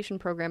orientation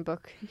program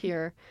book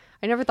here.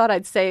 I never thought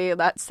I'd say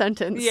that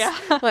sentence. Yeah.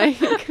 Like,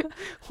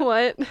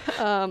 what?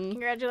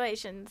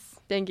 Congratulations.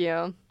 Thank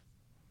you.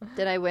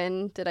 Did I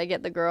win? Did I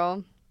get the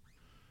girl?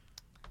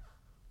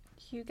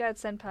 You got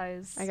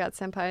senpais. I got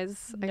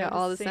senpais. I got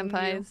all the Noticing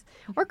senpais.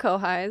 Or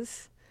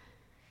kohais.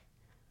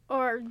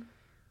 Or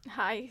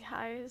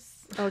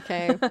highs.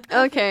 Okay.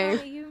 Okay.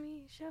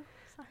 Yumi show.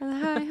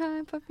 Sorry.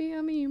 Hi, puppy,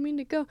 yummy, you mean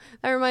to go?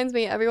 That reminds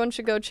me, everyone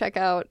should go check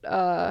out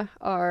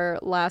our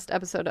last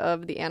episode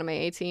of the Anime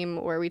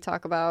A-Team where we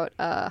talk about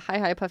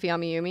Hi, Puffy,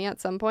 Yummy, Yumi at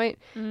some point,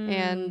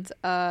 and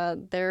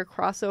their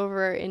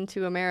crossover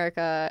into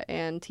America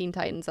and Teen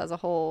Titans as a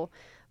whole.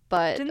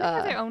 But Didn't they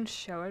have their own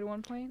show at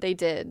one point? they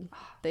did.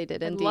 They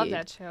did I indeed. love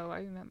that show. I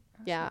remember.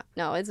 Yeah,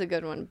 no, it's a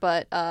good one.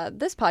 But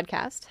this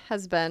podcast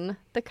has been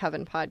the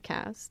Coven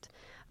Podcast.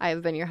 I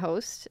have been your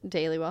host,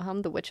 Daily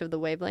Wilhelm, the Witch of the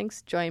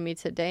Wavelengths. Joining me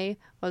today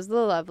was the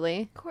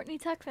lovely Courtney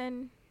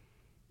Tuckson.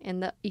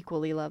 and the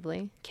equally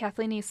lovely.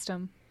 Kathleen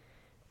Eastham.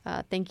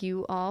 Thank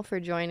you all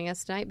for joining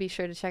us tonight. Be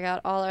sure to check out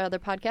all our other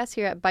podcasts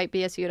here at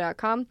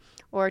bitebsu.com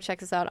or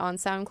check us out on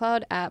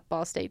SoundCloud at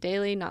Ball State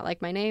Daily, not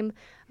like my name.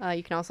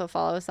 You can also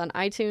follow us on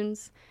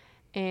iTunes.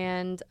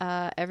 And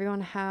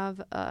everyone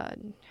have a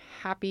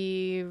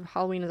happy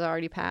Halloween has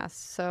already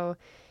passed. So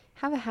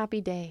have a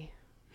happy day.